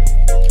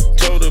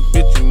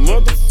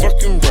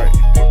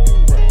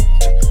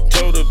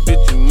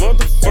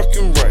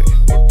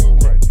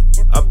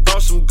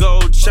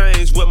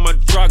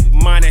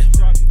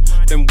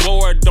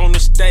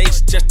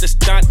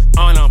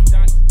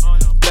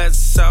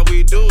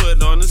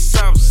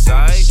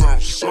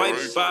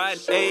 by an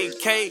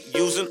AK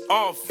using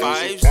all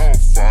fives.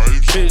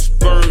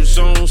 Pittsburgh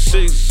zone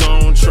 6,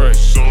 zone track.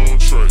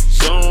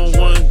 Zone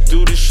 1,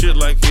 do this shit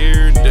like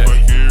every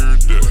day.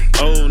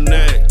 Old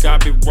Nat,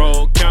 copy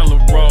roll, counter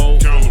roll.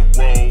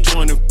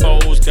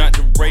 24's got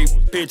the rape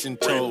pigeon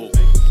told.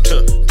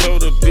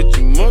 Told a bitch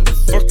you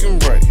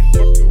motherfucking right.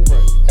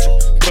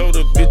 Told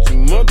a bitch you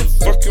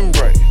motherfucking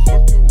right.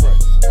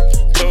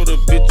 Told a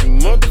bitch you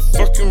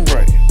motherfucking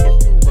right.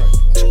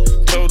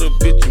 Told a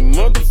bitch you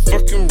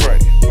motherfucking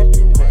right.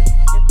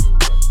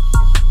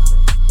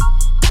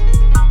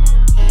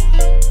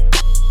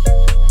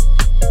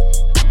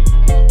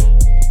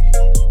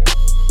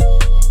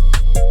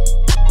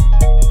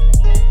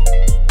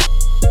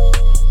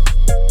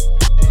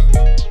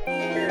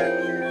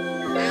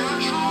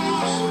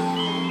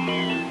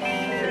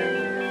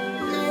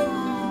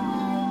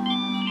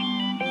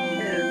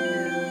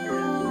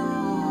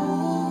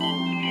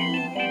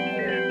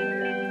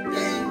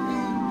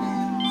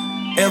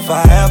 If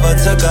I ever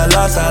took a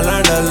loss, I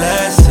learned a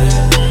lesson.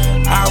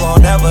 I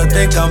won't ever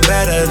think I'm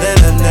better than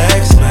the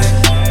next man.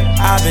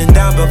 I've been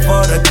down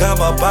before to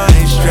come up, I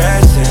ain't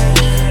stressing.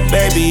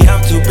 Baby,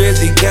 I'm too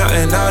busy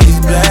counting all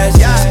these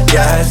blessings.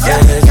 Yeah.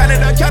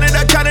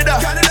 Count it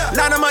up.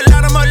 Line 'em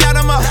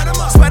up.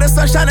 Swear the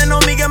sun shining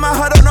on me, get my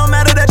heart up, no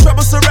matter that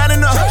trouble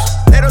surrounding us.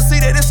 They don't see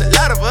that it's a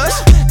lot of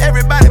us.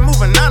 Everybody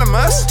moving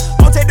anonymous.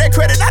 Won't take that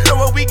credit, I know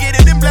what we get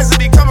it. Them blessings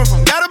be coming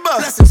from God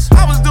above.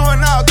 I was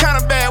doing all kind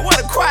of bad, what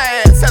a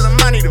quiet ass. Tell him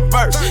I need a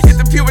verse. Hit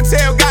the pew and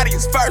tell Gotti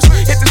is first.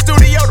 Hit the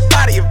studio, the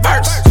body of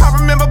verse. I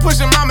remember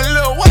pushing mama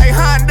little white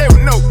Hyundai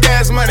with no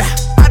gas money.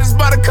 I just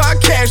bought a car,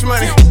 cash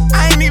money.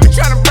 I ain't even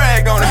tryna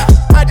brag on it.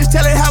 I just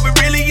tell it how it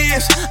really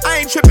is. I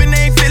ain't tripping,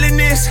 they ain't feeling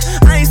this.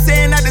 I ain't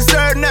saying I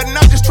deserve nothing,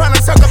 I'm just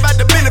tryna talk about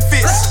the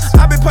benefits.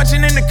 I've been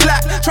punching in the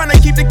clock, tryna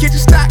keep the kitchen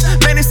stocked.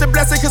 Man, it's a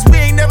blessing, cause we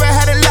ain't never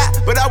had a lot.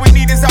 But all we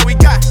need is all we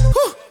got.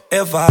 Whew.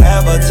 If I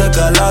ever took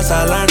a loss,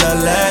 I learned a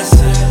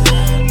lesson.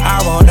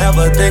 I won't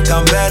ever think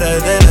I'm better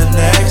than the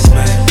next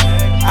man.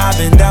 I've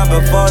been down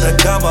before to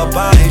come up,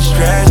 I ain't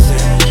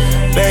stressing.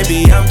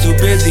 Baby, I'm too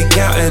busy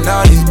counting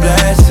all these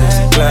blessings.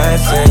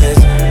 Count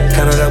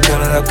it up.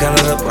 Count it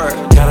up.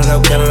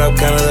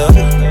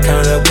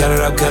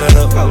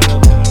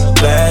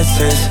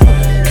 Blessings.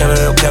 Count it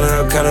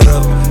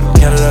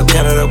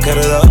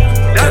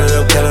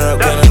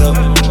up.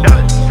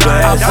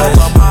 I put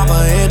my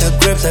mama in the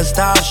grips and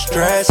stop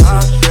stressing.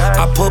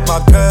 I put my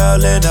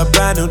girl in a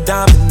brand new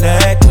diamond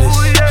necklace.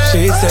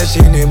 She said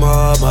she need more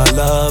of my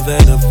love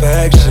and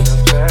affection.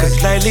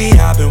 Cause lately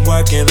I've been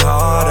working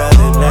harder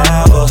than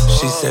ever.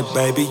 She said,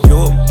 baby,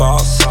 you a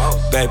boss.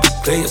 Baby,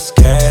 clear your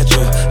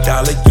schedule.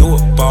 Dollar, you a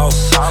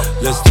boss.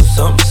 Let's do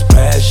something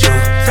special.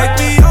 Take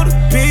me on the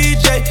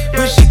PJ,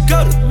 when she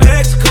go to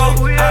Mexico.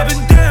 I've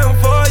been down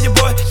for you,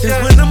 boy, since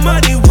when the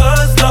money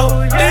was low.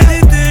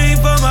 Anything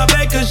for my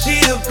baby, cause she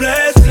a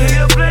blessing.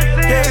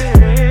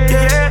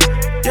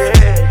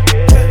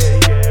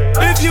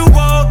 If you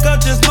woke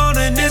up this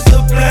morning, it's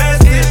a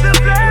blessing.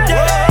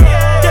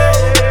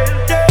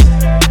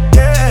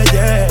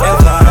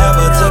 If I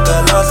ever took a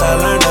loss, I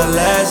learned a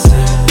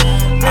lesson.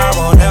 I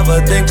won't ever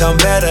think I'm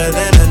better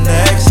than the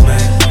next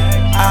man.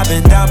 I've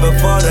been down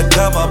before to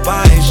come up,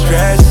 I ain't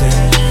stressing.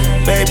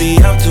 Baby,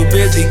 I'm too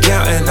busy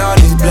counting all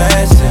these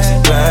blessings.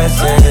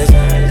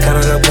 Count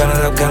it up.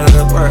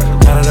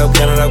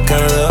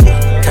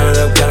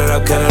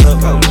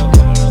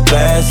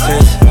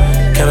 Blessings.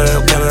 Count it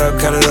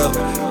up.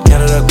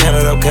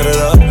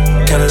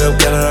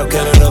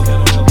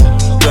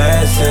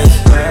 Blessings.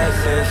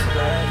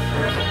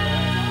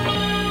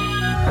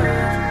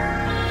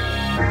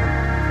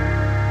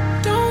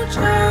 Don't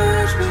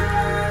judge me.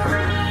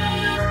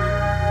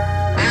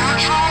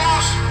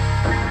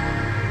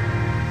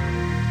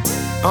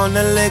 On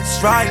the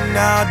licks right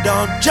now,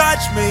 don't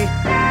judge me.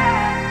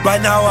 Right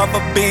now off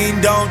a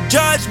bean, don't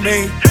judge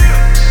me.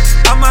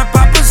 I might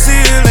pop a seal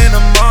in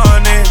the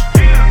morning.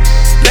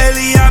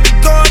 Lately I've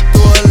been going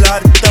through a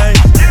lot of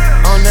things.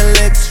 On the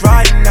licks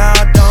right now,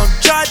 don't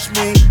judge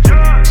me.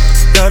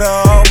 Got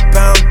a whole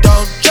pound,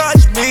 don't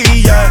judge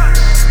me, yeah.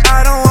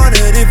 I don't want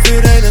it if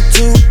it ain't a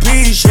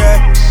two-piece,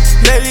 yeah.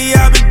 Lately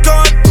I've been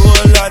going through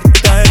a lot of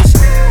things.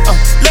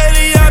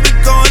 Lately I've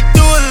been going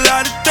through a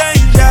lot of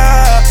things,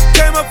 yeah.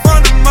 Came up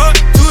from the mud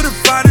to the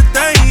finer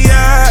thing,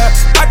 yeah.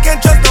 I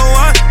can't trust no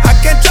one, I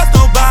can't trust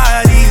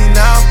nobody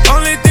now.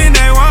 Only thing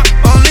they want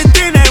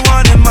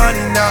is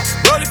money now.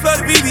 Rolling for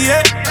the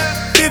BBA,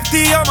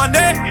 50 on my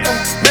neck.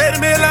 Made a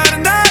meal out of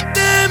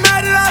nothing,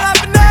 made it all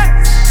up in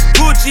that.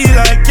 Gucci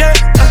like yes,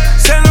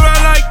 send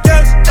around like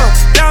yes.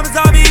 Diamonds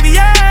on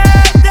BBA,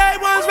 day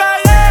one's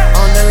right here.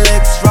 On the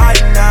licks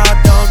right now,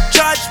 don't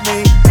judge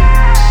me.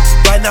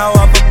 Right now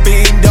off a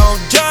beam, don't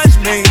judge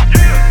me.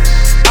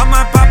 I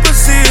might pop a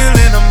seal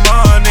in the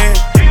morning.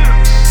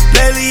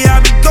 Lately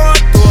I've been going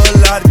through a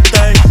lot of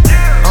things.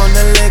 On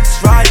the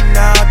licks right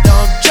now,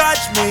 don't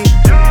judge me.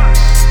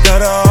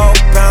 Got a whole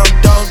pound,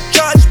 don't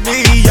judge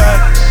me,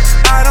 yeah.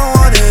 I don't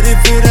want it if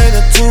it ain't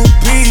a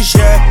two-piece,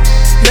 yeah.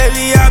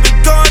 Lately I've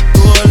been going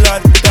through a lot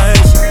of things.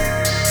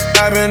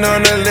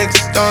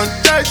 don't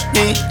judge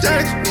me.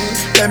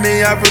 Let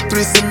me have a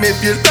threesome if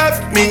you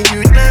love me.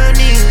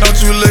 Don't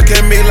you look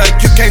at me like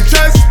you can't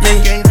trust me.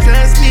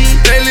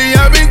 Lately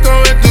I've been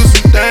going through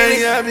some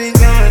things. I've been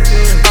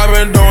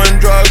doing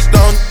drugs,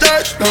 don't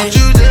judge me. Don't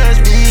you judge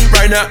me.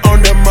 Right now on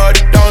the mud,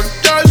 don't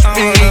judge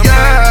me.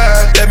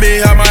 Yeah. Let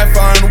me have my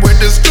fun with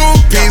the school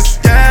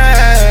piece.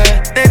 Yeah.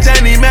 That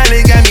Johnny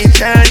Malley got me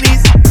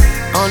Chinese.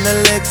 On the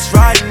licks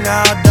right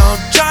now, don't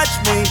judge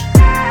me.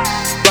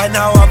 Right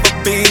now off a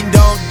bean,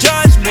 don't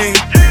judge me.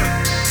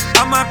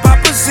 I might pop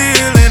a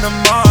seal in the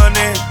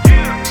morning.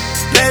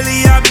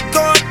 Lately I've been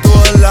going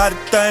through a lot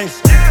of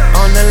things.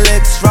 On the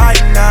licks right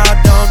now,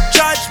 don't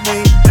judge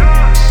me.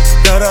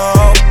 Got a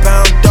whole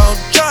pound, don't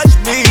judge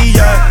me,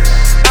 yeah.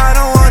 I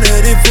don't want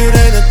it if it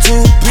ain't a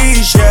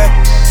two-piece, yeah.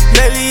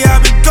 Lately I've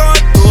been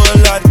going through a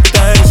lot of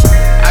things.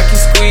 I can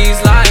squeeze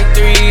like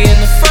 3 in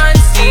the front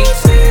seat.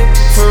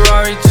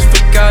 Ferrari just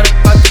forgot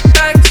about the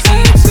back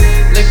seats.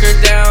 Liquor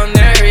down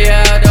there,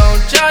 yeah, don't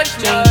judge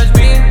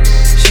me.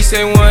 She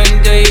said one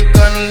day you're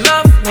gonna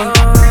love me.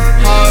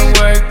 Hard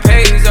work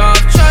pays off,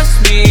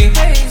 trust me.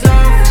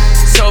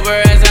 Sober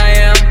as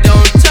I am,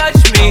 don't touch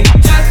me.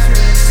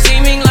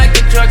 Seeming like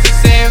the drugs are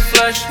saying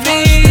flush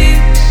me.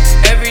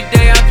 Every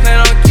day I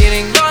plan on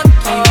getting lucky.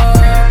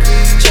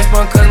 Chest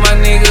bump cause my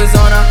niggas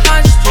on a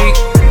hot street.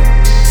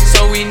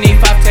 So we need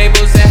 5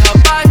 tables and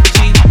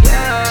hibachi.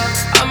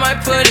 I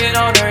might put it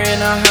on her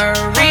in a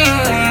hurry.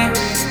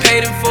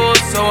 Paid in full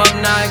so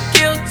I'm not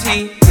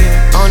guilty.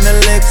 On the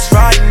licks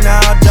right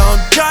now, don't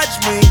judge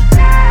me.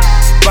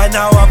 Right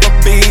now off a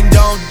bean,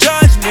 don't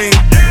judge me.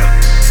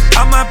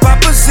 I might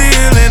pop a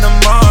seal in the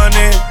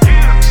morning.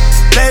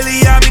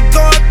 Lately I've been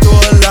going through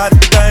a lot of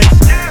things.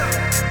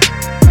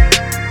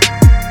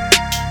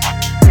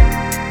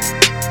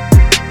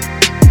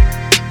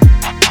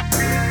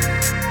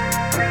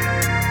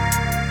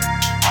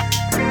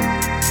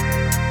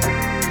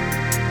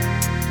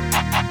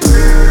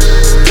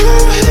 Go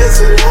ahead,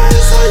 so long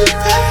as all you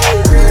pay.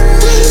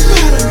 What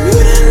about a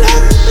mutant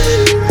love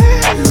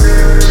anyway?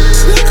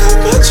 Look how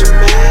much you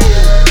made.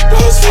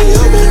 Those for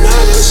you, but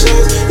not the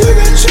shows. You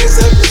got tricks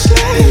up the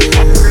slave.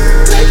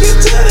 Take it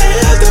to the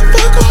hands, the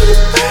fuck on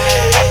your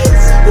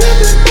face. Let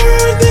me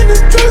more than the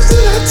drugs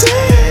that I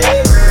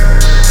take.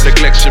 The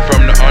collection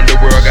from the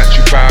underworld got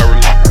you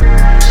virally.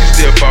 You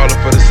still falling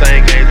for the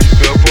same game you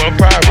fell for in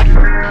poverty.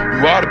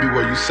 You ought to be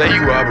where you say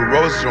you are, but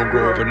roses don't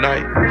grow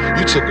overnight.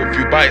 You took a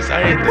few bites,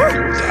 I ain't think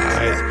it was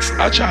alright.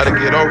 I try to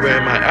get over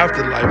in my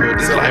afterlife, but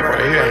this life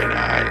right here ain't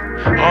alright.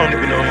 I don't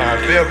even know how I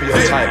feel for your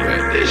type,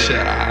 but this shit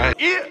alright.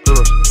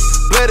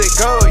 Let it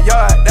go,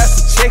 yard, that's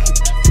a chicken.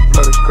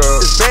 Let it go.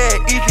 This bad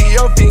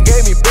Ethiopian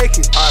gave me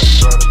bacon.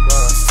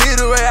 See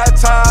the way I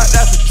talk,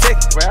 that's a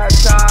chicken.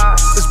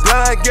 This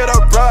blind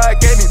ghetto broad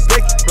gave me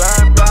bacon.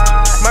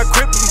 My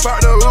crippin'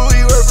 partner, who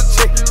he worth for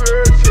chicken.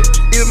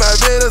 He's my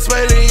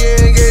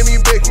Venezuelan, gave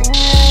me bacon.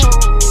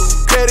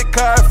 Credit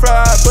card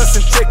fraud,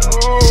 bustin' chicken.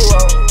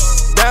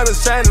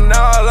 Diamonds shining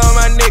all on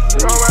my neck.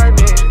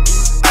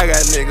 I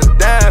got niggas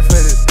dying for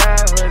this.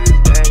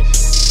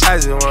 I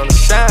just wanna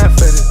shine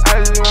for this.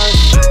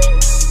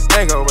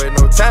 Ain't gon' wait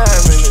no time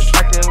in this.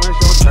 I can't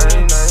waste your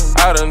time.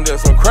 I done did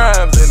some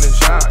crimes in this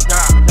shit.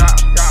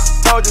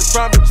 Told you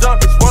from the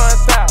jump, it's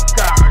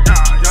 1,000.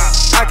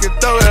 I can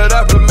throw it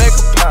up and make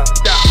a pop.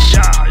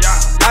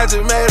 I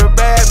just made a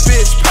bad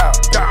bitch pop.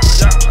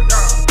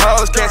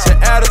 Hoes catch an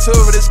attitude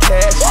for this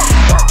cash.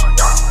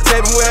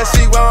 Tell me what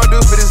she won't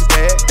do for this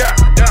bag.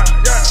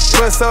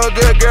 What's so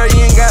good, girl,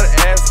 you ain't gotta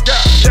ask.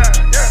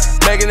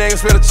 Make a nigga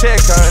spend a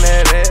check on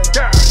that ass.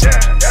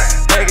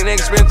 Make a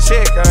nigga spend a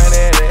check on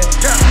that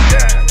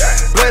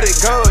ass. Let it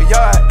go,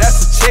 yard, that's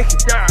a chicken.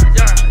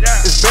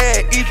 This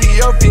bad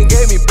Ethiopian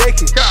gave me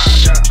bacon.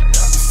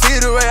 See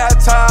the way I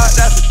talk,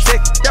 that's a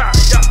chicken.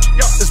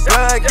 This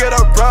blind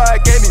ghetto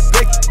broad gave me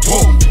bacon.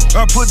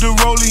 I put the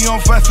rollie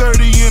on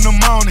 5:30 in the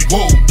morning.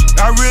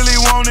 I really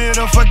wanted it,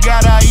 I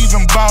forgot I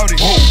even bought it.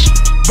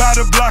 By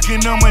the block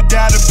and I'ma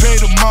die to pay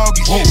the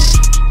mortgage.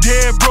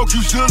 Dead broke,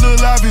 you still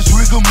alive, it's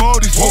rigor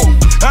mortis.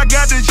 I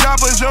got the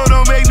chopper, so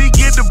don't make me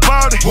get the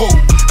party.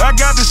 I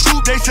got the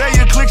scoop, they say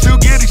it clicks, so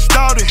get it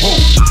started.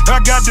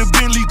 I got the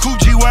Bentley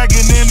Coochie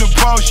wagon in the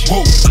Porsche.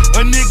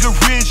 A nigga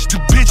rich,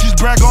 the bitches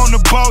brag on the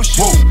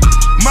bullshit.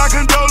 My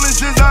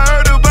condolences, I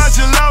heard about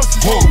your losses.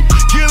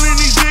 Killing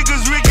these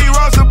niggas, Ricky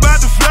Ross about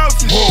the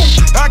flosses.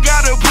 I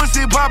got a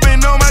pussy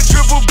popping on my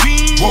triple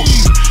beam.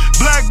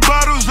 Black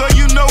bottles, so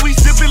you know we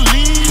sippin'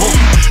 lean.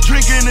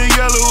 Drinking the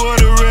yellow or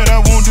the red, I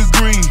want the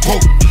green.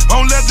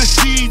 On leather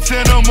seats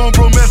and I'm on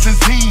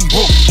promethazine.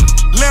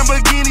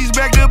 Lamborghinis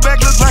back to back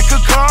look like a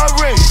car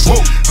race.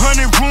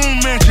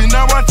 100-room mansion,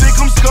 now I think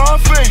I'm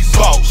Scarface.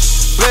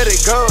 Boss. Let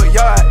it go,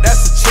 yard,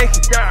 that's a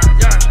chicken.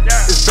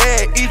 This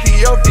bad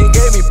Ethiopian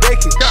gave me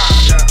bacon.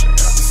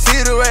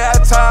 See the way I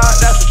talk,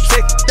 that's a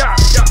chicken.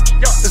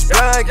 This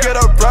blind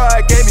ghetto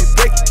broad gave me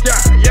bacon.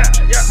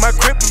 My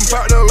crippin'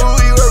 partner, who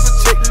he worth for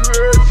chicken.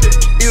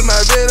 He's my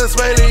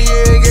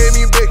Venezuelan, gave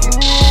me bacon.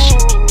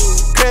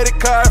 Credit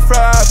card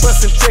fraud,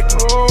 bustin' chicken.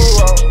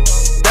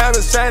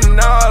 Diamonds shining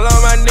all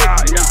on my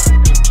neck.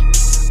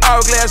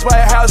 Hourglass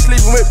White House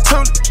sleeping with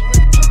the tulip.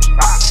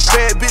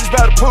 Bad bitch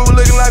by the pool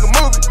looking like a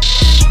movie.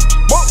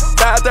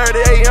 5:30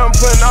 a.m.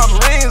 putting all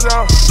my rings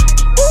on.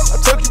 I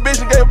took your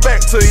bitch and gave it back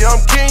to you, I'm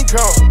King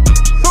Kong.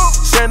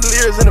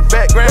 Chandeliers in the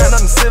background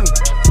on the ceiling.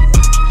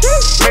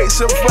 Make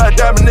sure before I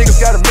die, my niggas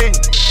got $1 million.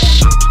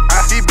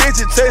 These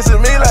bitches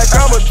chasing me like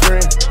I'm a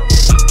dream.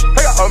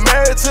 I'm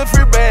married to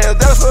 3 bands,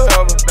 that's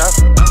forever.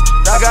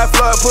 I got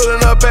Floyd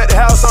pulling up at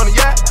the house on the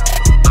yacht.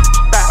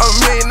 I'm a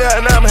millionaire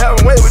and I'm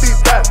having way with these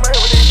thoughts.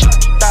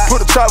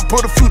 Put a chopper,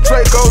 put a few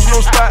Dracos in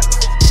those spots.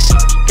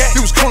 He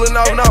was cooling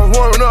off and I was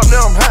warming up,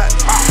 now I'm hot.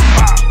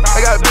 I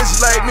got bitches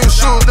like me,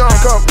 shoes don't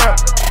come out.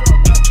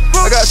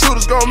 I got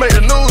shooters gon' make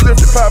the news if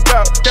they pop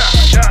out.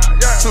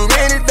 Too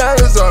many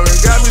dollars on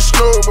it, got me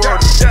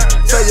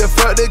snowboarding. Tell you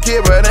fuck the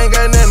kid, but ain't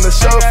got nothing to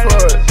show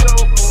for it.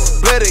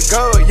 Let it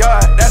go,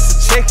 yard, that's a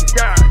chicken.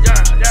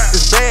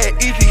 This bad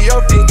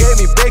Ethiopian gave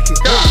me bacon.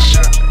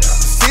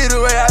 See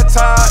the way I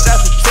talk,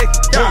 that's a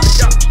chicken.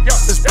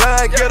 This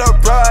blind ghetto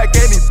broad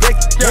gave me bacon.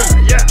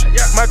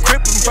 My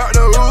crippin'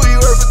 partner, ooh, he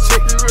worth a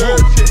chicken.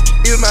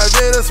 If my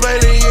dinner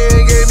smiling, yeah,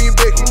 and gave me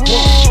bacon.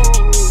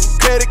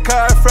 Credit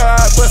card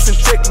fried, bustin'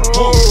 chicken.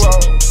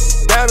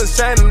 Diamonds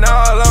shining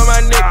all on my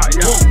neck.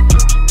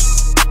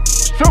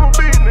 Super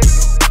beat,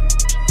 nigga.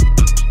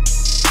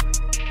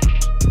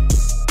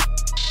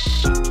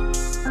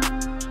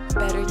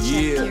 Better check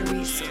your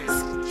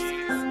resources.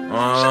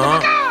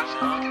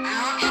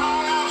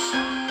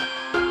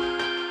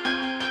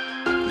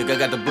 Nigga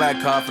got the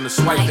black card from the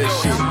swipe that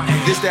shit.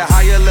 This that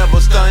higher level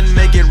stun,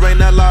 make it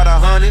rain a lot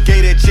of honey.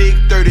 Gave that chick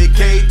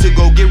 30K to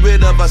go get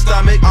rid of her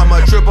stomach. I'm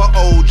a triple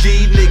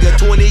OG, nigga,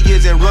 20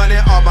 years and running.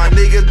 All my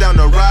niggas down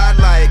the ride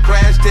like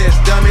crash test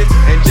dummies.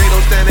 And J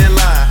don't stand in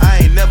line, I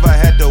ain't never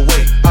had to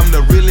wait. I'm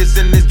the realest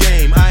in this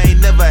game, I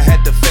ain't never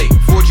had to fake.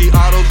 4G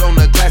autos on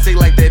the classic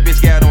like that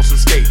bitch got on some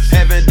skates.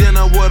 Having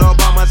dinner with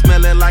Obama,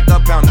 smelling like a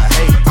pound of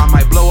hate. I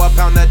might blow a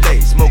pound a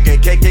day, smoking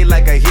KK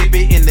like a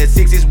hippie in the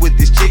 60s with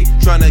this chick.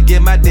 Tryna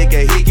get my dick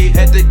a hickey.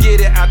 Had to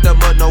get it out the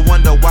mud, no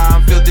wonder why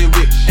I'm filthy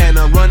rich. And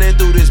I'm running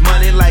through this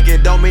money like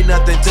it don't mean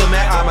nothing to me.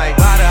 I might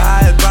buy the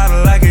highest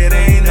bottle like it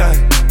ain't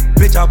nothing.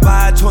 Bitch, I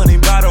buy a 20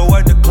 bottle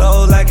worth of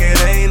clothes like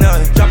it ain't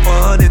nothing. Drop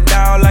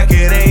 100,000 like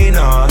it ain't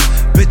nothing.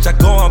 Bitch, I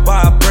go and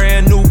buy a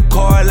brand new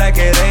car like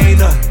it ain't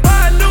nothing.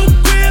 Buy a new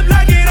crib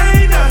like it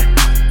ain't nothing.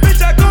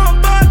 Bitch, I go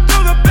and buy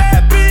a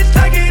bad bitch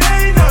like it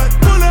ain't nothing.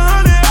 Pull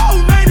 100,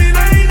 oh man, it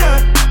ain't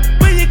nothing.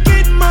 When you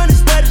get money,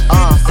 spread it,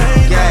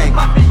 gang.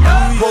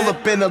 Pull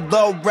up in a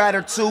low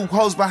rider, 2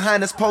 hoes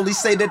behind us. Police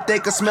say that they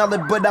can smell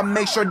it, but I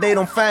make sure they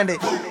don't find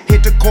it.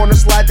 Hit the corner,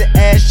 slide the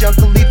ash. Young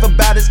Khalifa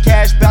bout his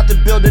cash, bout to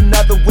build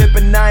another whip,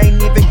 and I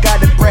ain't even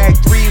got to brag.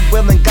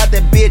 3-wheeling, got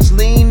that bitch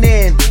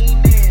leaning.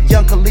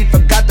 Young Khalifa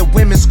got the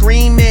women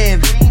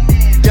screaming.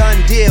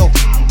 Done deal.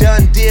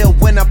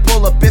 When I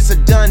pull up, it's a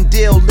done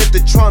deal. Lift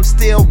the trunk,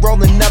 still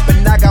rolling up,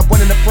 and I got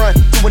 1 in the front,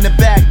 2 in the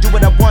back. Do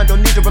what I want,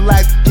 don't need to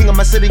relax. King of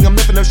my city, I'm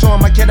lifting up,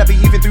 showing my kid I be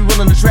even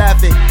 3-wheeling the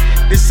traffic.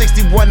 This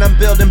 61 I'm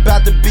building,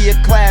 bout to be a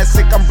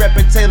classic. I'm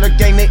reppin' Taylor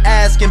Gang, they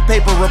asking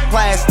paper or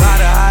plastic. Buy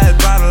the highest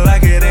bottle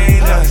like it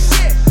ain't nothing.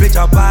 Bitch,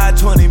 I buy a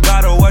 20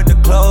 bottle worth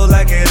of clothes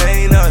like it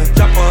ain't nothing.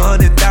 Drop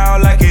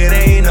 100,000 like it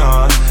ain't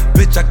nothing.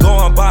 Bitch, I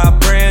go and buy a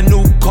brand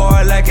new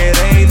car like it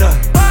ain't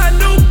nothing. Buy a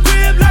new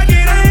crib like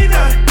it ain't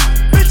nothing.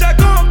 Bitch, I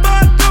go and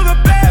buy a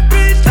bad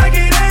bitch like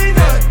it ain't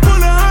nothing.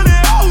 Pull 100,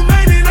 oh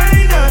man, it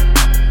ain't nothing.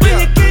 When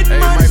you get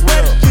money,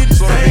 spread it, shit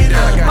is ain't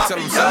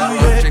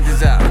nothing. Check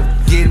this out.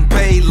 Getting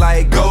paid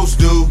like ghosts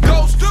do.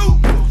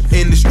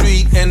 In the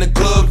street and the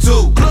club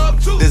too.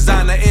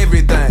 Designer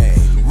everything.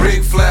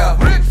 Rick Flair.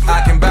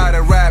 I can buy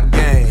the rap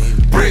game.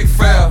 Brick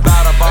Fair.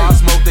 Buy the bar,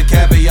 smoke the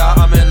caviar.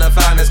 I'm in the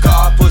finest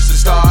car. Push the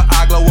start.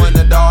 I glow in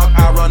the dark.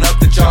 I run up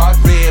the chart.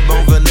 Red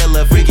bone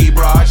vanilla, freaky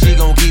broad. She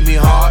gon' keep me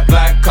hard.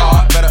 Black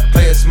card. Better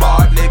play it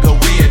smart, nigga.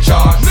 We in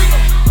charge.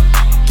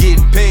 Get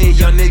paid,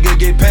 young nigga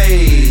get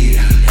paid.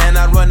 And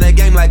I run the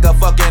game like a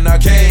fucking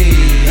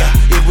arcade.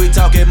 If we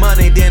talking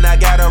money, then I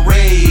got a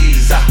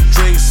raise.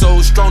 Drink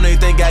so strong, they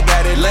think I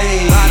got it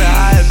laid. Buy the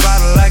highest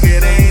bottle like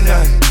it ain't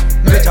nothing.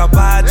 Bitch, I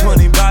buy a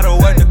 20 bottle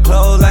worth of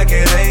clothes like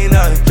it ain't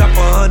nothing. Drop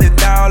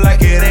 100,000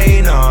 like it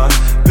ain't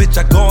nothing. Bitch,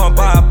 I go and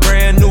buy a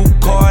brand new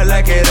car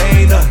like it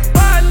ain't nothing.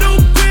 Buy a new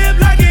crib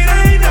like it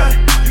ain't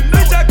nothing.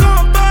 Bitch, I go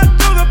and buy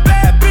a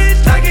bad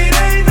bitch like it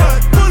ain't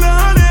nothing. Pull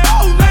 100,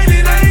 oh man,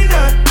 it ain't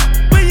nothing.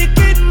 When you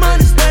get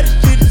money, spread it,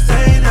 shit is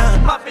ain't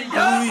nothing. Mafia,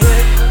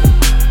 yeah.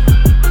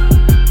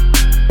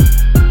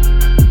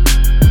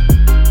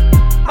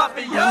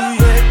 Mafia,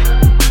 yeah.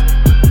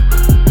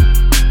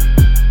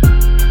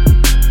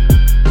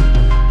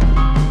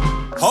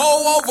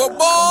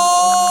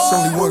 It's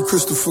only one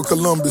Christopher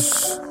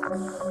Columbus,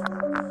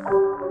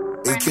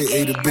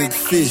 aka the Big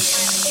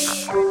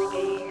Fish.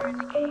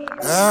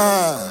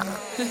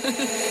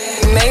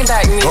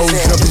 Maybach music.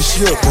 Hoes jumping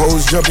ship,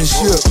 hoes jumping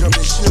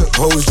ship,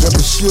 hoes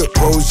jumping ship,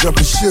 hoes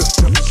jumping ship.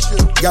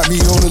 Got me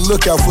on the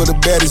lookout for the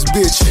baddest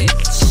bitch.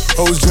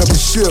 Hoes jumping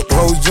ship,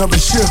 hoes jumping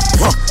ship,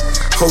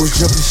 hoes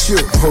jumping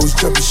ship, hoes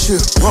jumping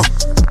ship,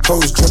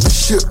 Hoes jumping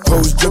ship,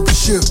 hoes jumping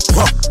ship.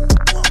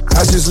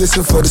 I just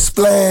listen for the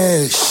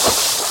splash.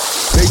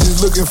 They just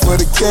looking for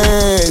the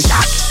cash.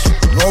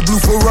 All blue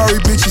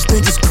Ferrari bitches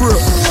think it's crook.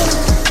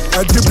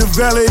 I dip the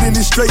valet and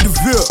then straight to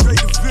Vert.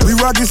 We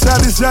rockin' side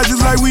to side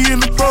just like we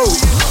in the boat.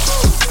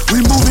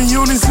 We moving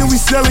units and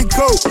we selling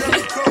coke.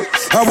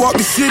 I walk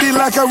the city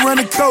like I run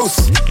the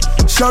coast.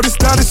 Shawty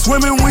started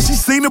swimming when she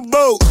seen the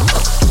boat.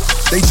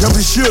 They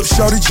jumping ship,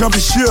 shawty jumping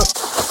ship.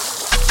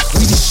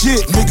 We the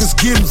shit, niggas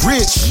getting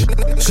rich.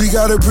 She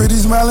got a pretty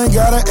smile and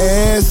got an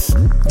ass.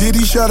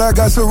 Diddy shot, I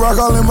got some rock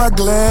all in my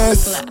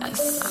glass.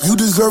 You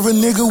deserve a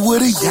nigga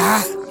with a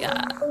yacht.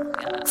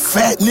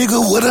 Fat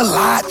nigga with a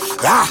lot.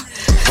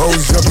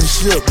 Hoes jumping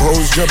ship,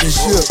 hoes jumping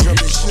ship.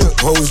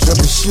 Hoes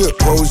jumping ship,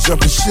 hoes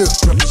jumping ship.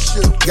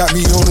 Got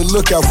me on the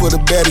lookout for the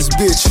baddest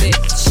bitch.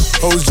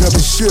 Hoes jumping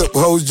ship,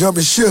 hoes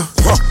jumping ship.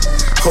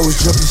 Hoes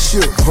jumping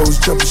ship,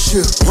 hoes jumping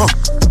ship.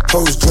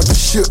 Hoes jumping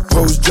ship,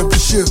 hoes jumping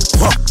ship.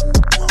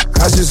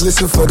 I just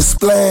listen for the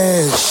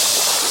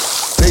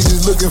splash. They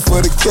just looking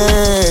for the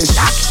cash.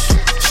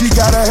 She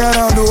got her head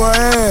under her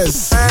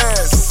ass.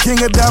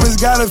 King of diamonds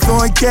got her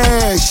throwing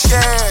cash.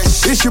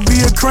 It should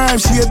be a crime,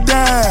 she a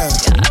dime.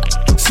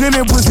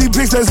 Sending pussy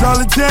pics, that's all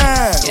the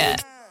time.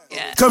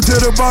 Come to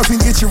the boss and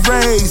get your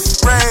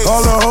raise.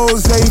 All the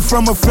hoes ain't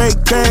from a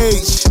fake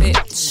page.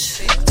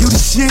 You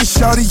the shit,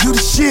 shawty, you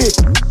the shit.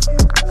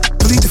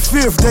 Plead the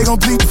fifth, they gon'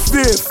 plead the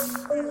fifth.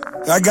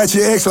 I got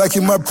your ex like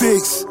in my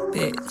pics.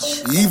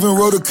 You even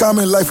wrote a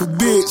comment like a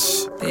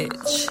bitch.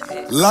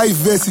 Life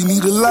vest, you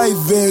need a life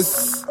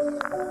vest.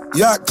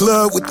 Yacht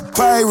club with the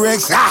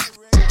Pyrex.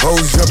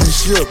 Hoes jumping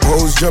ship,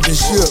 hoes jumping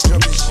ship.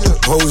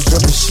 Hoes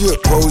jumping ship,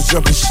 hoes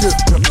jumping ship.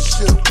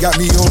 Got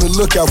me on the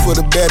lookout for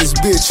the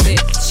baddest bitch.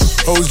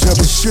 Hoes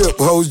jumping ship,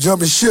 hoes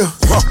jumping ship.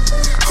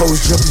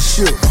 Hoes jumping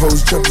ship,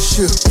 hoes jumping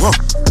ship.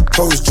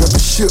 Hoes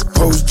jumping ship,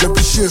 hoes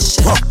jumping ship.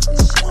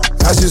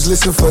 I just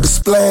listen for the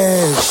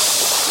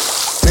splash.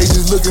 They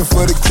just looking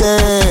for the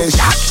cash.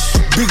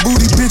 Big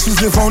booty bitches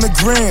live on the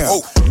gram.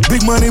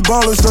 Big money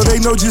ballers, so they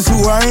know just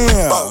who I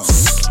am.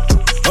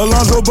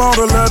 Alonzo Ball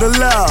to let her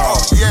loud.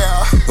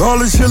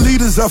 All the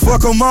cheerleaders, I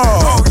fuck them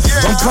all.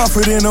 I'm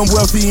confident, I'm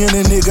wealthy, and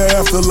a nigga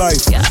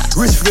afterlife.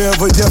 Rich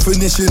forever,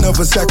 definition of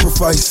a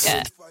sacrifice.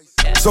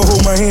 So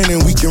hold my hand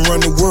and we can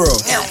run the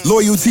world.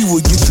 Loyalty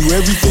will get you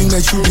everything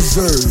that you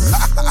deserve.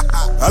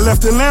 I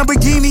left a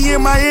Lamborghini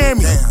in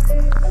Miami.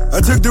 I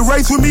took the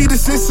race with me to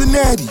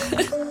Cincinnati.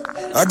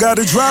 I got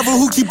a driver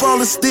who keep all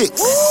the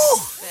sticks.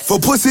 For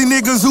pussy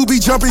niggas who be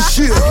jumping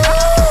ship.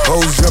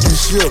 Hoes jumping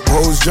ship,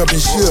 hoes jumping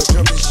ship.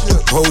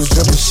 Hoes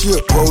jumping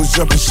ship, hoes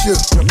jumping ship.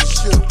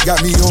 Got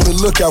me on the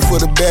lookout for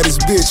the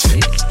baddest bitch.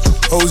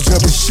 Hoes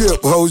jumping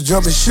ship, hoes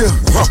jumping ship.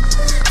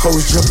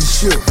 Hoes jumping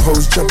ship,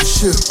 hoes jumping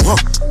ship.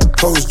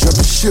 Hoes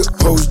jumping ship,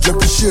 hoes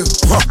jumping ship.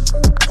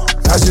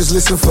 I just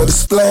listen for the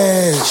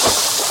splash.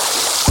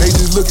 They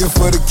just looking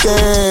for the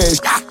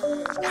cash.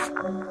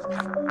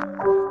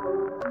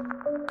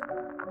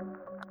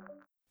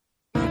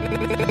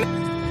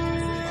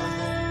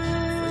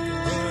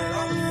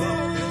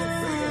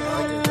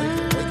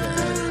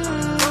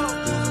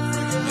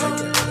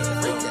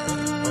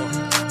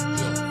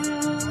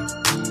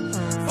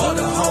 For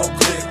the whole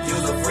clique,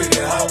 use a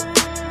freaking hoe.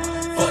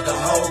 For the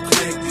whole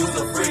clique, use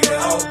a freaking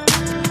hoe.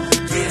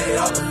 Get it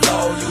on the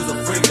floor, use a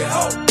freaking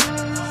hoe.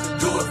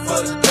 Do it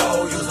for the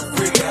dough, use a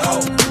freaking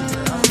hoe.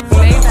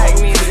 For the whole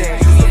clique,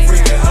 use a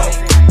freaking hoe.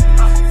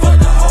 For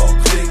the whole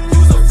clique,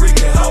 use a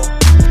freaking hoe.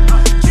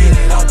 Get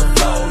it on the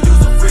floor,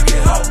 use a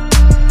freaking hoe.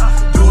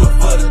 Do it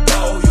for the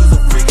dough, use a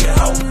freaking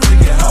hoe,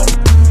 freaking hoe.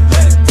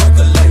 Let it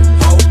percolate,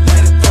 ho,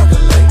 let it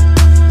percolate.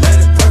 Let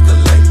it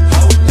percolate,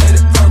 ho, let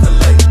it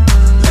percolate.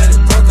 Let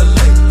it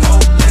percolate, ho,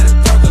 let it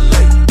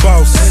percolate.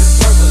 Boss. Let it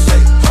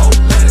percolate, ho,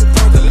 let it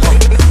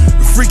percolate.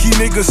 Freaky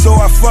nigga, so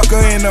I fuck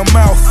her in the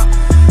mouth.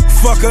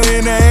 Fuck her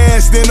in the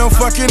ass, then I'm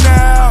fucking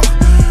out.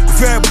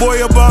 Fat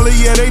boy a baller,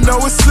 yeah, they know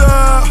what's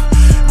up.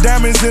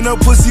 Diamonds in her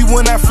pussy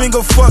when I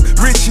finger fuck.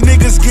 Rich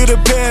niggas get a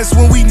pass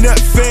when we nut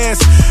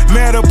fast.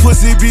 Mad her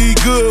pussy be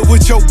good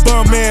with your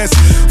bum ass.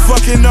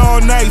 Fucking all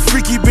night,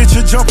 freaky bitch,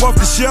 you jump off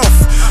the shelf.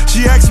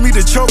 She asked me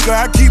to choke her,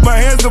 I keep my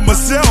hands on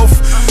myself.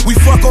 We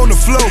fuck on the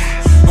floor,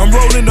 I'm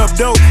rolling up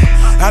dope.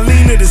 I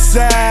lean to the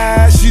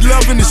side, she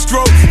loving the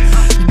stroke.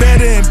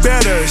 Better and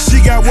better,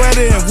 she got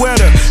wetter and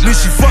wetter. Then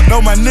she fucked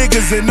all my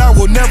niggas and I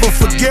will never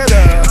forget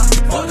her.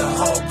 For the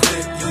whole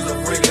clique, use a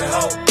freaking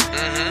hoe.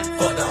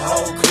 For the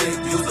whole clique,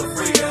 use a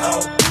freaking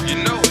hoe. You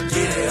know it.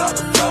 Get it on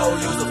the floor,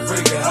 use a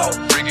freaking hoe.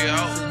 Freaking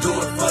hoe. Do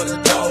it for the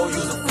dough,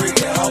 use a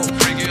freaking hoe.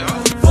 Freaking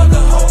hoe. For the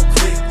whole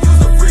clique,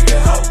 use a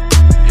freaking hoe.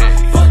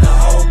 For the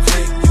whole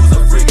clique, use a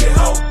freaking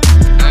hoe.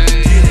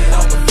 Get it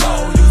on the floor,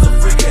 use a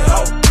freaking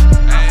hoe.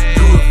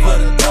 Do it for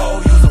the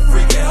dough, use a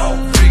freaking hoe.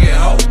 Freaking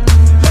hoe.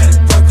 Let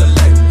it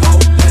percolate, ho,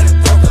 let it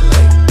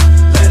percolate.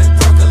 Let it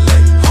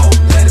percolate, ho,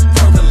 let it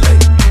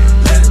percolate.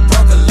 Let it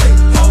percolate,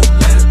 ho,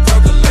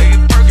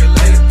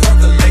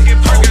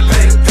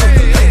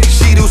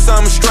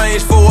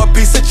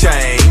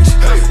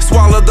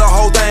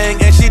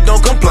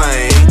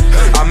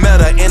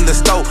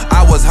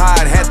 was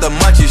hot, had the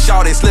munchies.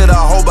 Shawty slid a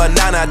whole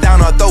banana down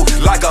her throat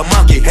like a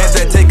monkey. Had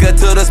to take her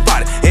to the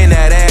spot, in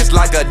that ass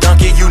like a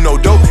donkey. You know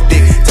dope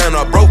dick, turn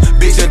a broke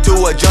bitch into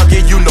a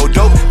junkie. You know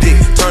dope dick,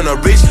 turn a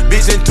rich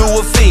bitch into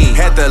a fiend.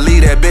 Had to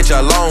leave that bitch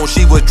alone,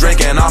 she was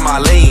drinking on my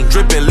lean.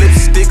 Dripping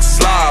lipstick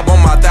slob on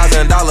my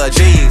 $1,000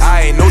 jeans.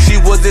 I ain't know she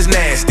was this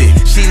nasty,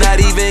 she not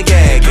even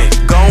gagging.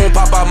 Gon'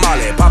 pop a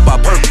molly, pop a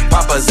perk,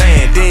 pop a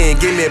Zan. Then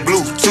give me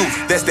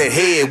Bluetooth, that's the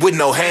head with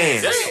no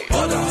hands.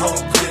 For the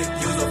whole clique,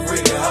 use a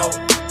freaking hoe.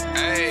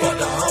 For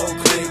the whole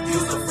clique,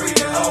 use a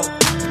freaking hoe.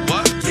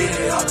 What? Get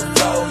it on the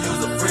floor,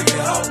 use a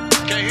freaking hoe.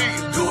 Can't hear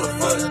you. Do it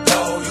for the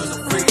dough, use a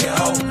freaking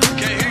hoe.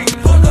 Can't hear you.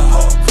 For the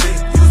whole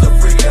clique, use a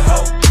freaking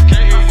hoe.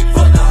 Can't hear you.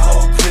 For the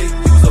whole clique,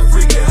 use a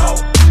freaking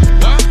hoe.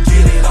 What?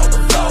 Get it on the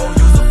floor,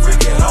 use a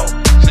freaking hoe.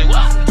 Say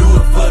what? Do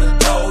it for the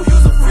dough,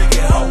 use a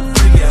freaking hoe.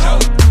 Freaking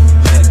hoe.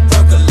 Let it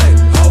percolate,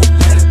 hoe.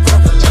 Let it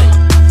percolate.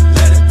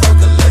 Let it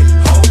percolate,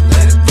 hoe.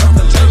 Let it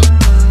percolate.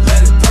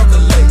 Let it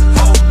percolate,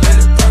 hoe. Let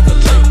it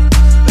percolate.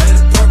 Let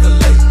it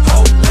percolate,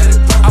 hoe. Let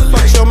it percolate. I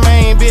fuck your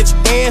main bitch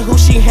and who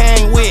she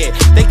hang with.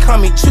 They call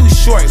me too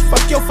short.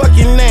 Fuck your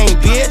fucking name,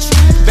 bitch.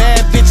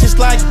 Bad bitches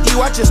like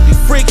you, I just be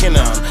freaking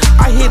them.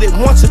 I hit it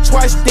once or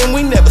twice, then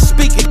we never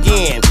speak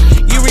again.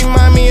 You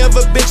remind me of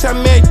a bitch I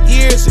met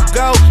years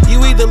ago.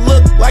 You either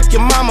look like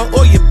your mama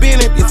or you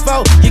been it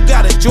before. You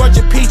got a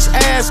Georgia peach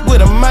ass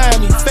with a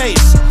Miami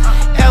face.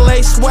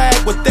 LA swag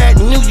with that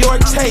New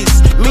York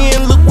taste. Me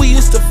and Luke, we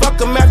used to fuck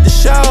them after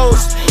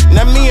shows.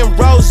 Now me and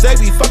Rose, they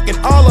be fucking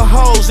all the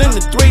hoes in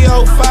the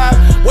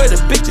 305 where the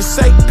bitches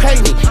say pay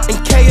me.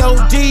 And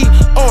KOD,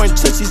 Orange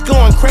Tootsie's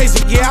going crazy.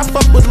 Yeah, I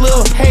fuck with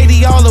Lil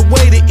Haiti all the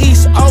way to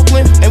East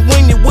Oakland. And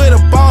when you with a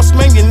boss,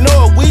 man, you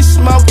know what we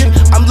smoking.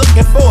 I'm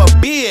looking for a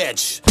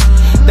bitch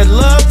that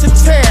love to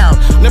town.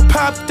 Now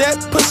pop that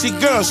pussy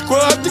girl and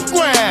scrub the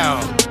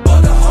ground.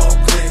 For the whole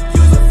clique,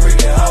 use a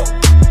freaking hoe.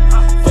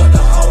 For the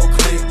whole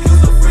clique,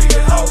 use a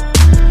freaking hoe.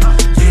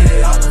 Get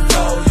it on the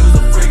floor, use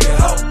a freaking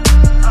hoe.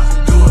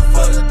 Do it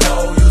for the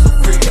dough, use a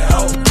freaking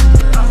hoe.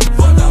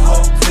 For the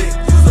whole clique,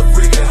 use a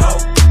freaking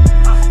hoe.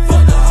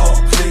 For the whole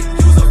clique,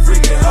 use a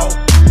freaking hoe.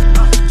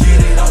 Get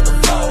it on the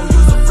floor,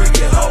 use a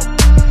freaking hoe.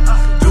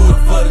 Do it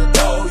for the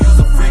dough, use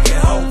a freaking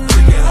hoe.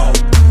 Freaking hoe.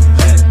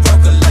 Let it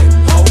percolate,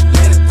 hoe.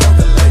 Let it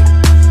percolate.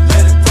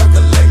 Let it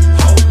percolate,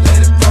 hoe.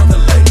 Let it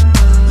percolate.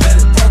 Let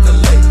it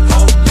percolate,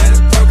 hoe. Let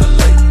it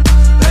percolate.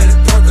 Let it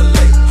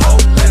percolate, hoe.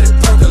 Let it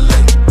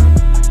percolate.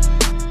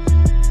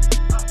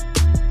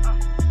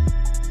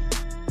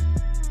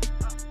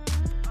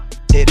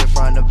 Hit it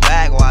from the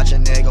back, watch a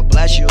nigga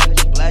bless you,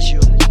 bless you.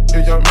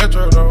 If your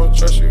metro don't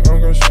trust you, I'm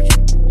gon' shoot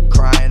you.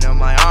 Crying in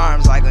my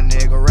arms like a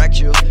nigga wrecked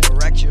you,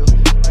 wrecked you.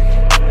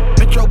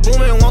 Metro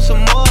Boomin, want some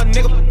more,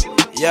 nigga.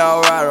 Yeah,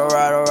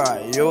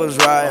 alright. You was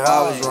right,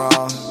 I was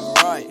wrong.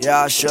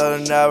 Yeah, I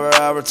should've never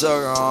ever took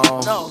her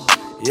home.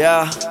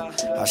 Yeah,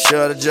 I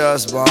should've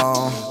just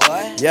blown.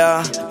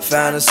 Yeah,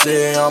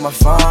 fantasy on my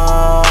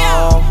phone.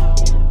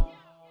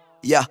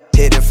 Yeah,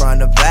 hit it from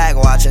the back,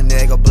 watch a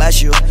nigga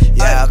bless you.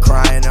 Yeah,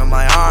 crying in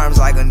my arms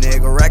like a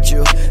nigga wrecked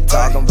you.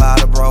 Talking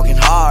about a broken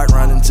heart,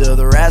 running to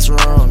the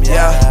restroom.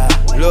 Yeah,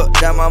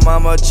 looked at my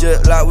mama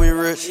just like we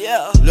rich.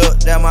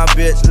 Looked at my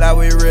bitch like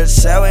we rich.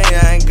 Said we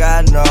ain't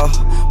got no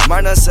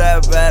money,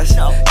 said best.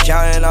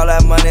 Counting all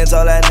that money,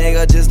 told that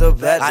nigga just to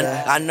bet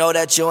that. I know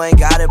that you ain't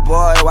got it,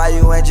 boy, why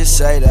you ain't just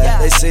say that?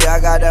 They see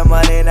I got that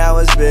money, now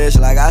it's bitch,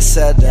 like I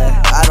said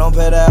that. I don't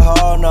pay that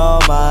hoe no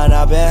mind,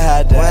 I been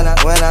had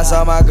that. When I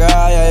saw my girl,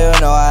 yeah, you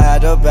know I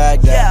had to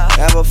back that.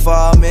 And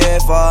before me,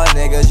 4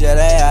 niggas, yeah,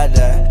 they had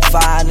that.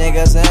 5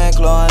 niggas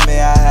including me,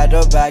 I had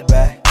to back.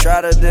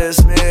 Try to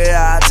diss me,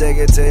 I take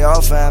it to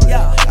your family.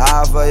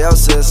 I for your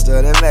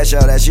sister, then make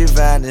sure that she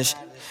vanished.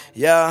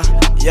 Yeah,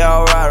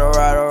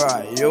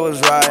 alright. You was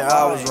right,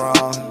 I was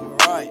wrong.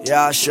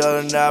 Yeah, I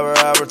should've never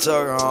ever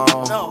took her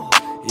home.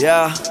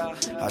 Yeah,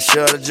 I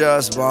should've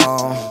just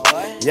blown.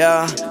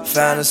 Yeah,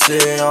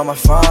 fantasy on my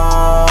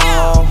phone.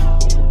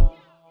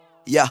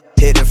 Yeah,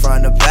 hit it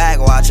from the back,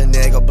 watch a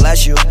nigga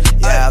bless you.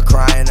 Yeah,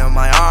 crying in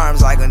my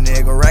arms like a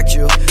nigga wrecked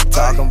you.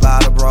 Talking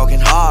about a broken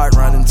heart,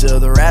 running to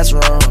the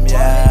restroom.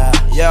 Yeah,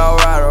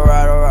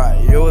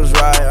 alright. You was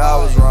right, I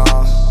was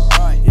wrong.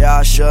 Yeah,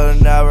 I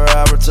should've never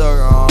ever took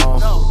her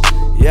home.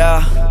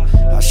 Yeah,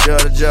 I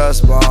should've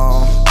just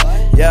blown.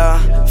 Yeah,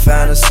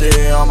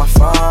 fantasy on my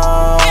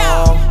phone.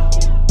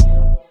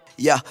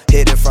 Yeah,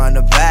 hit it from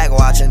the back,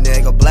 watch a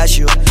nigga bless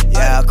you.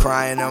 Yeah,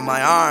 crying in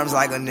my arms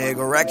like a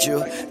nigga wrecked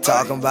you.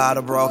 Talking about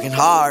a broken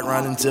heart,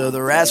 running to the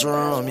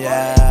restroom.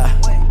 Yeah,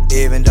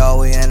 even though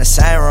we in the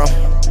same room,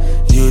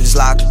 you just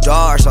locked the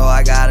door, so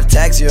I gotta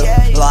text you.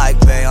 Like,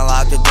 babe,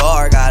 unlock the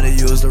door, gotta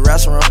use the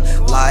restroom.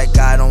 Like,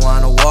 I don't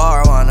want a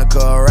war, wanna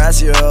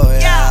caress you.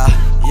 Yeah,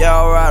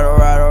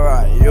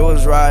 alright. You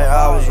was right,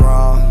 I was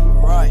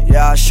wrong.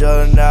 Yeah, I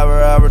should've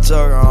never ever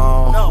took her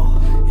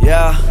home.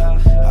 Yeah,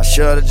 I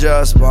should've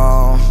just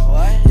blown.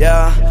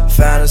 Yeah,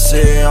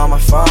 fantasy on my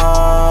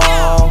phone.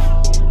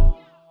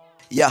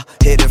 Yeah,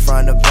 hit it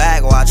from the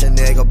back, watch a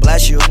nigga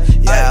bless you.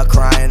 Yeah,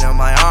 crying in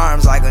my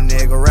arms like a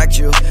nigga wrecked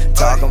you.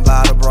 Talking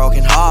about a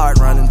broken heart,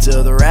 running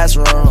to the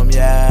restroom,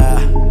 yeah.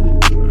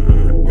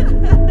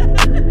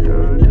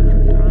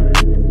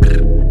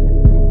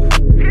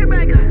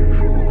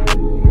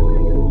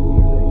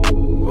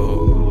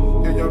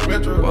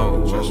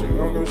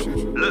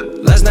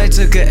 Last night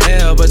took a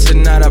L, but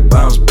tonight I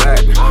bounce back.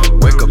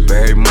 Wake up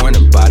every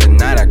morning, by the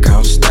night I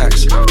count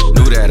stacks.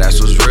 Knew that ass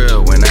was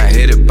real when I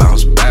hit it,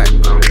 bounce back.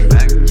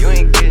 You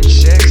ain't getting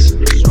checks.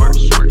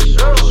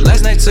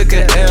 Last night took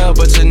a L,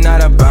 but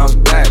tonight I bounce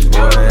back.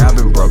 Boy, I've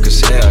been broke as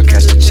hell,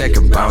 catch the check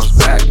and bounce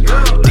back.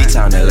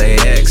 D-Town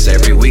LAX,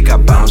 every week I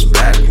bounce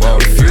back.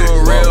 If you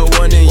a real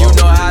one, then you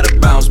know how to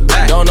bounce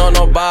back. Don't know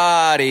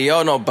nobody,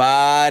 oh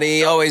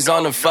nobody. Always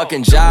on the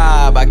fucking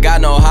job, I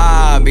got no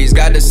hobbies.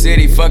 Got the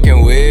city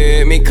fucking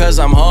with me, cause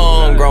I'm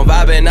homegrown.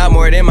 Vibing out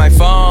more than my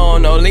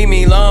phone, no, leave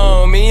me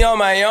alone. Me on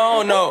my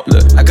own, no.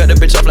 Look, I cut the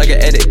bitch off like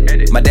an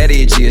edit. My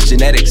daddy a G, it's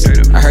genetics.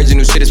 I heard your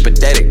new shit is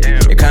pathetic.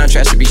 Your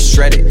contrast should be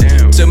shredded.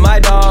 To my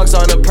dogs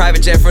on a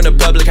private jet from the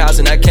public house,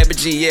 and I kept a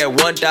G, yeah,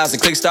 1,000.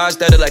 Click stars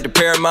studded like the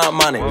Paramount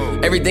money.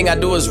 Everything I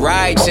do is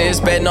righteous.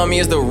 Betting on me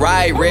is the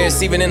right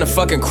risk, even in a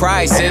fucking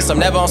crisis. I'm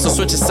never on some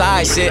switch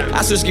side shit.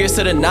 I switch gears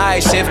to the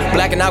night shift.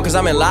 Blacking out cause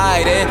I'm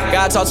enlightened.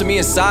 God talk to me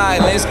in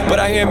silence, but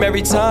I hear him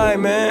every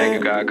time, man. Thank you,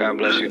 God. God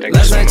bless you. Thank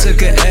Last you so night much.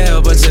 Took an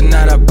L, but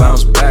tonight I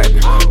bounce back.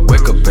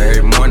 Wake up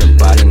every morning,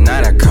 by the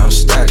night I count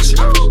stacks.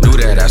 Knew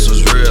that ass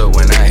was real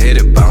when I hit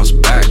it, bounce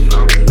back.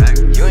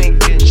 You ain't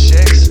getting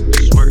checks.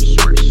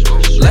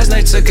 Last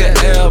night took a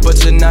L, but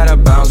tonight I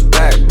bounce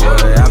back.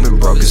 Boy, I've been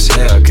broke as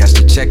hell, catch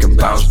the check and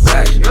bounce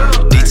back.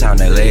 D-Town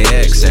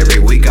LAX, every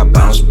week I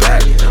bounce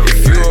back.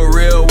 If you a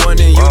real one,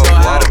 then you know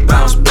how to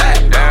bounce back.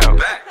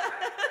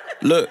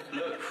 Look,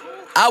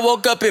 I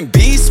woke up in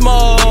beast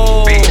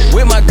mode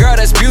with my girl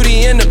that's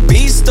Beauty and the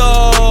Beast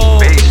though.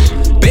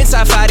 Been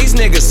top 5, these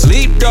niggas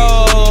sleep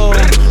though.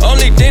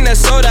 Only thing that's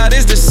sold out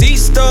is the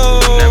seats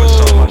though. Never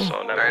sold my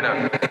soul, never.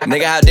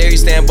 Nigga, how dare you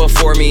stand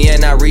before me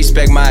and I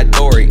respect my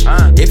authority.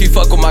 If you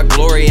fuck with my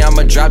glory,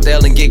 I'ma drop the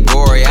L and get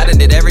gory. I done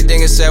did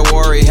everything and said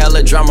worry.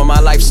 Hella drama, my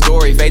life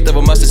story. Faith of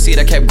a mustard seed,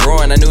 I kept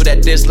growing. I knew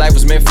that this life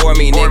was meant for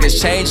me.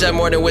 Niggas change up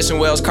more than wishing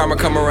wells. Karma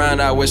come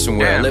around, I wish them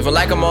well. Living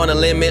like I'm on a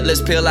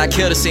limitless pill. I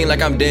kill the scene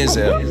like I'm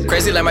Denzel.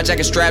 Crazy like my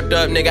jacket strapped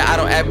up. Nigga, I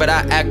don't act, but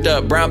I act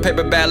up. Brown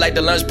paper bag like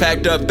the lunch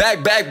packed up. Back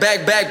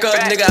up.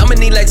 Nigga, I'ma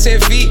need like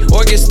 10 feet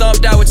or get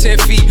stomped out with 10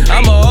 feet.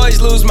 I'ma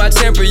always lose my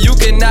temper. You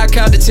cannot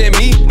count to 10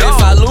 me.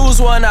 If I lose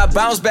one, I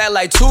bounce back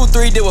like 2,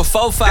 3, did with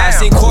 4, 5.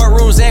 Seen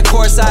courtrooms and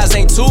court sides.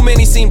 Ain't too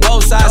many, seen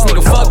both sides.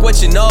 Nigga, fuck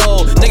what you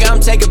know. Nigga,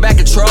 I'm taking back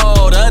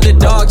control. The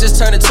underdog just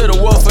turned into the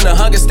wolf and the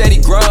hunger steady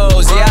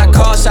grows. Yeah, I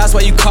call shots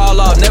while you call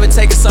off. Never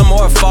taking some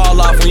more fall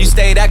off. When you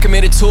stay that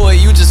committed to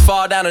it, you just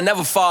fall down and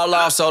never fall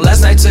off. So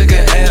last night took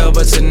an L,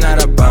 but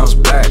tonight I bounce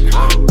back.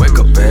 Wake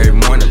up every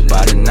morning,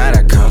 by the night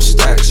I count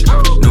stacks.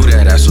 Knew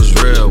that ass was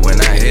real when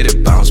I hit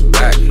it, bounce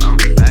back.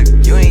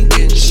 You ain't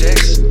getting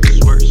checks.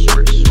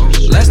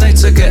 Last night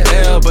took an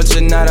L, but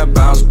tonight I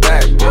bounce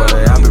back.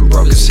 Boy, I've been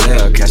broke as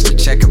hell, catch the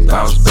check and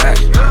bounce back.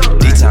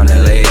 D-Town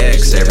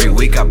LAX, every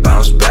week I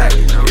bounce back.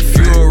 If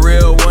you a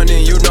real one,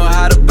 then you know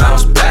how to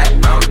bounce back.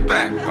 Bounce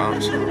back,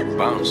 bounce,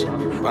 bounce,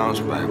 bounce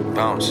back,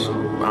 bounce,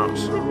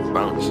 bounce,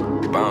 bounce,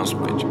 bounce,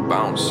 bitch,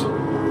 bounce.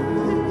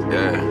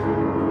 Yeah,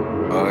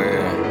 oh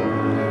yeah,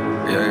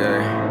 yeah,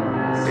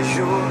 yeah. Is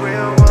you a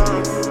real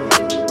one?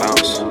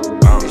 Bounce,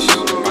 bounce,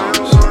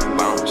 bounce,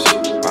 bounce,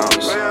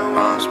 bounce,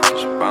 bounce,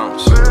 bitch,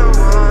 bounce.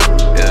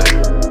 Yeah.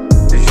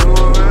 Is you a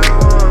real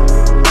one?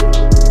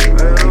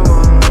 Real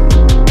one,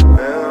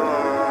 real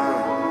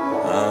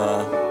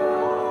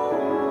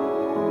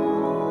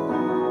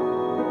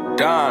one.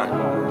 Done.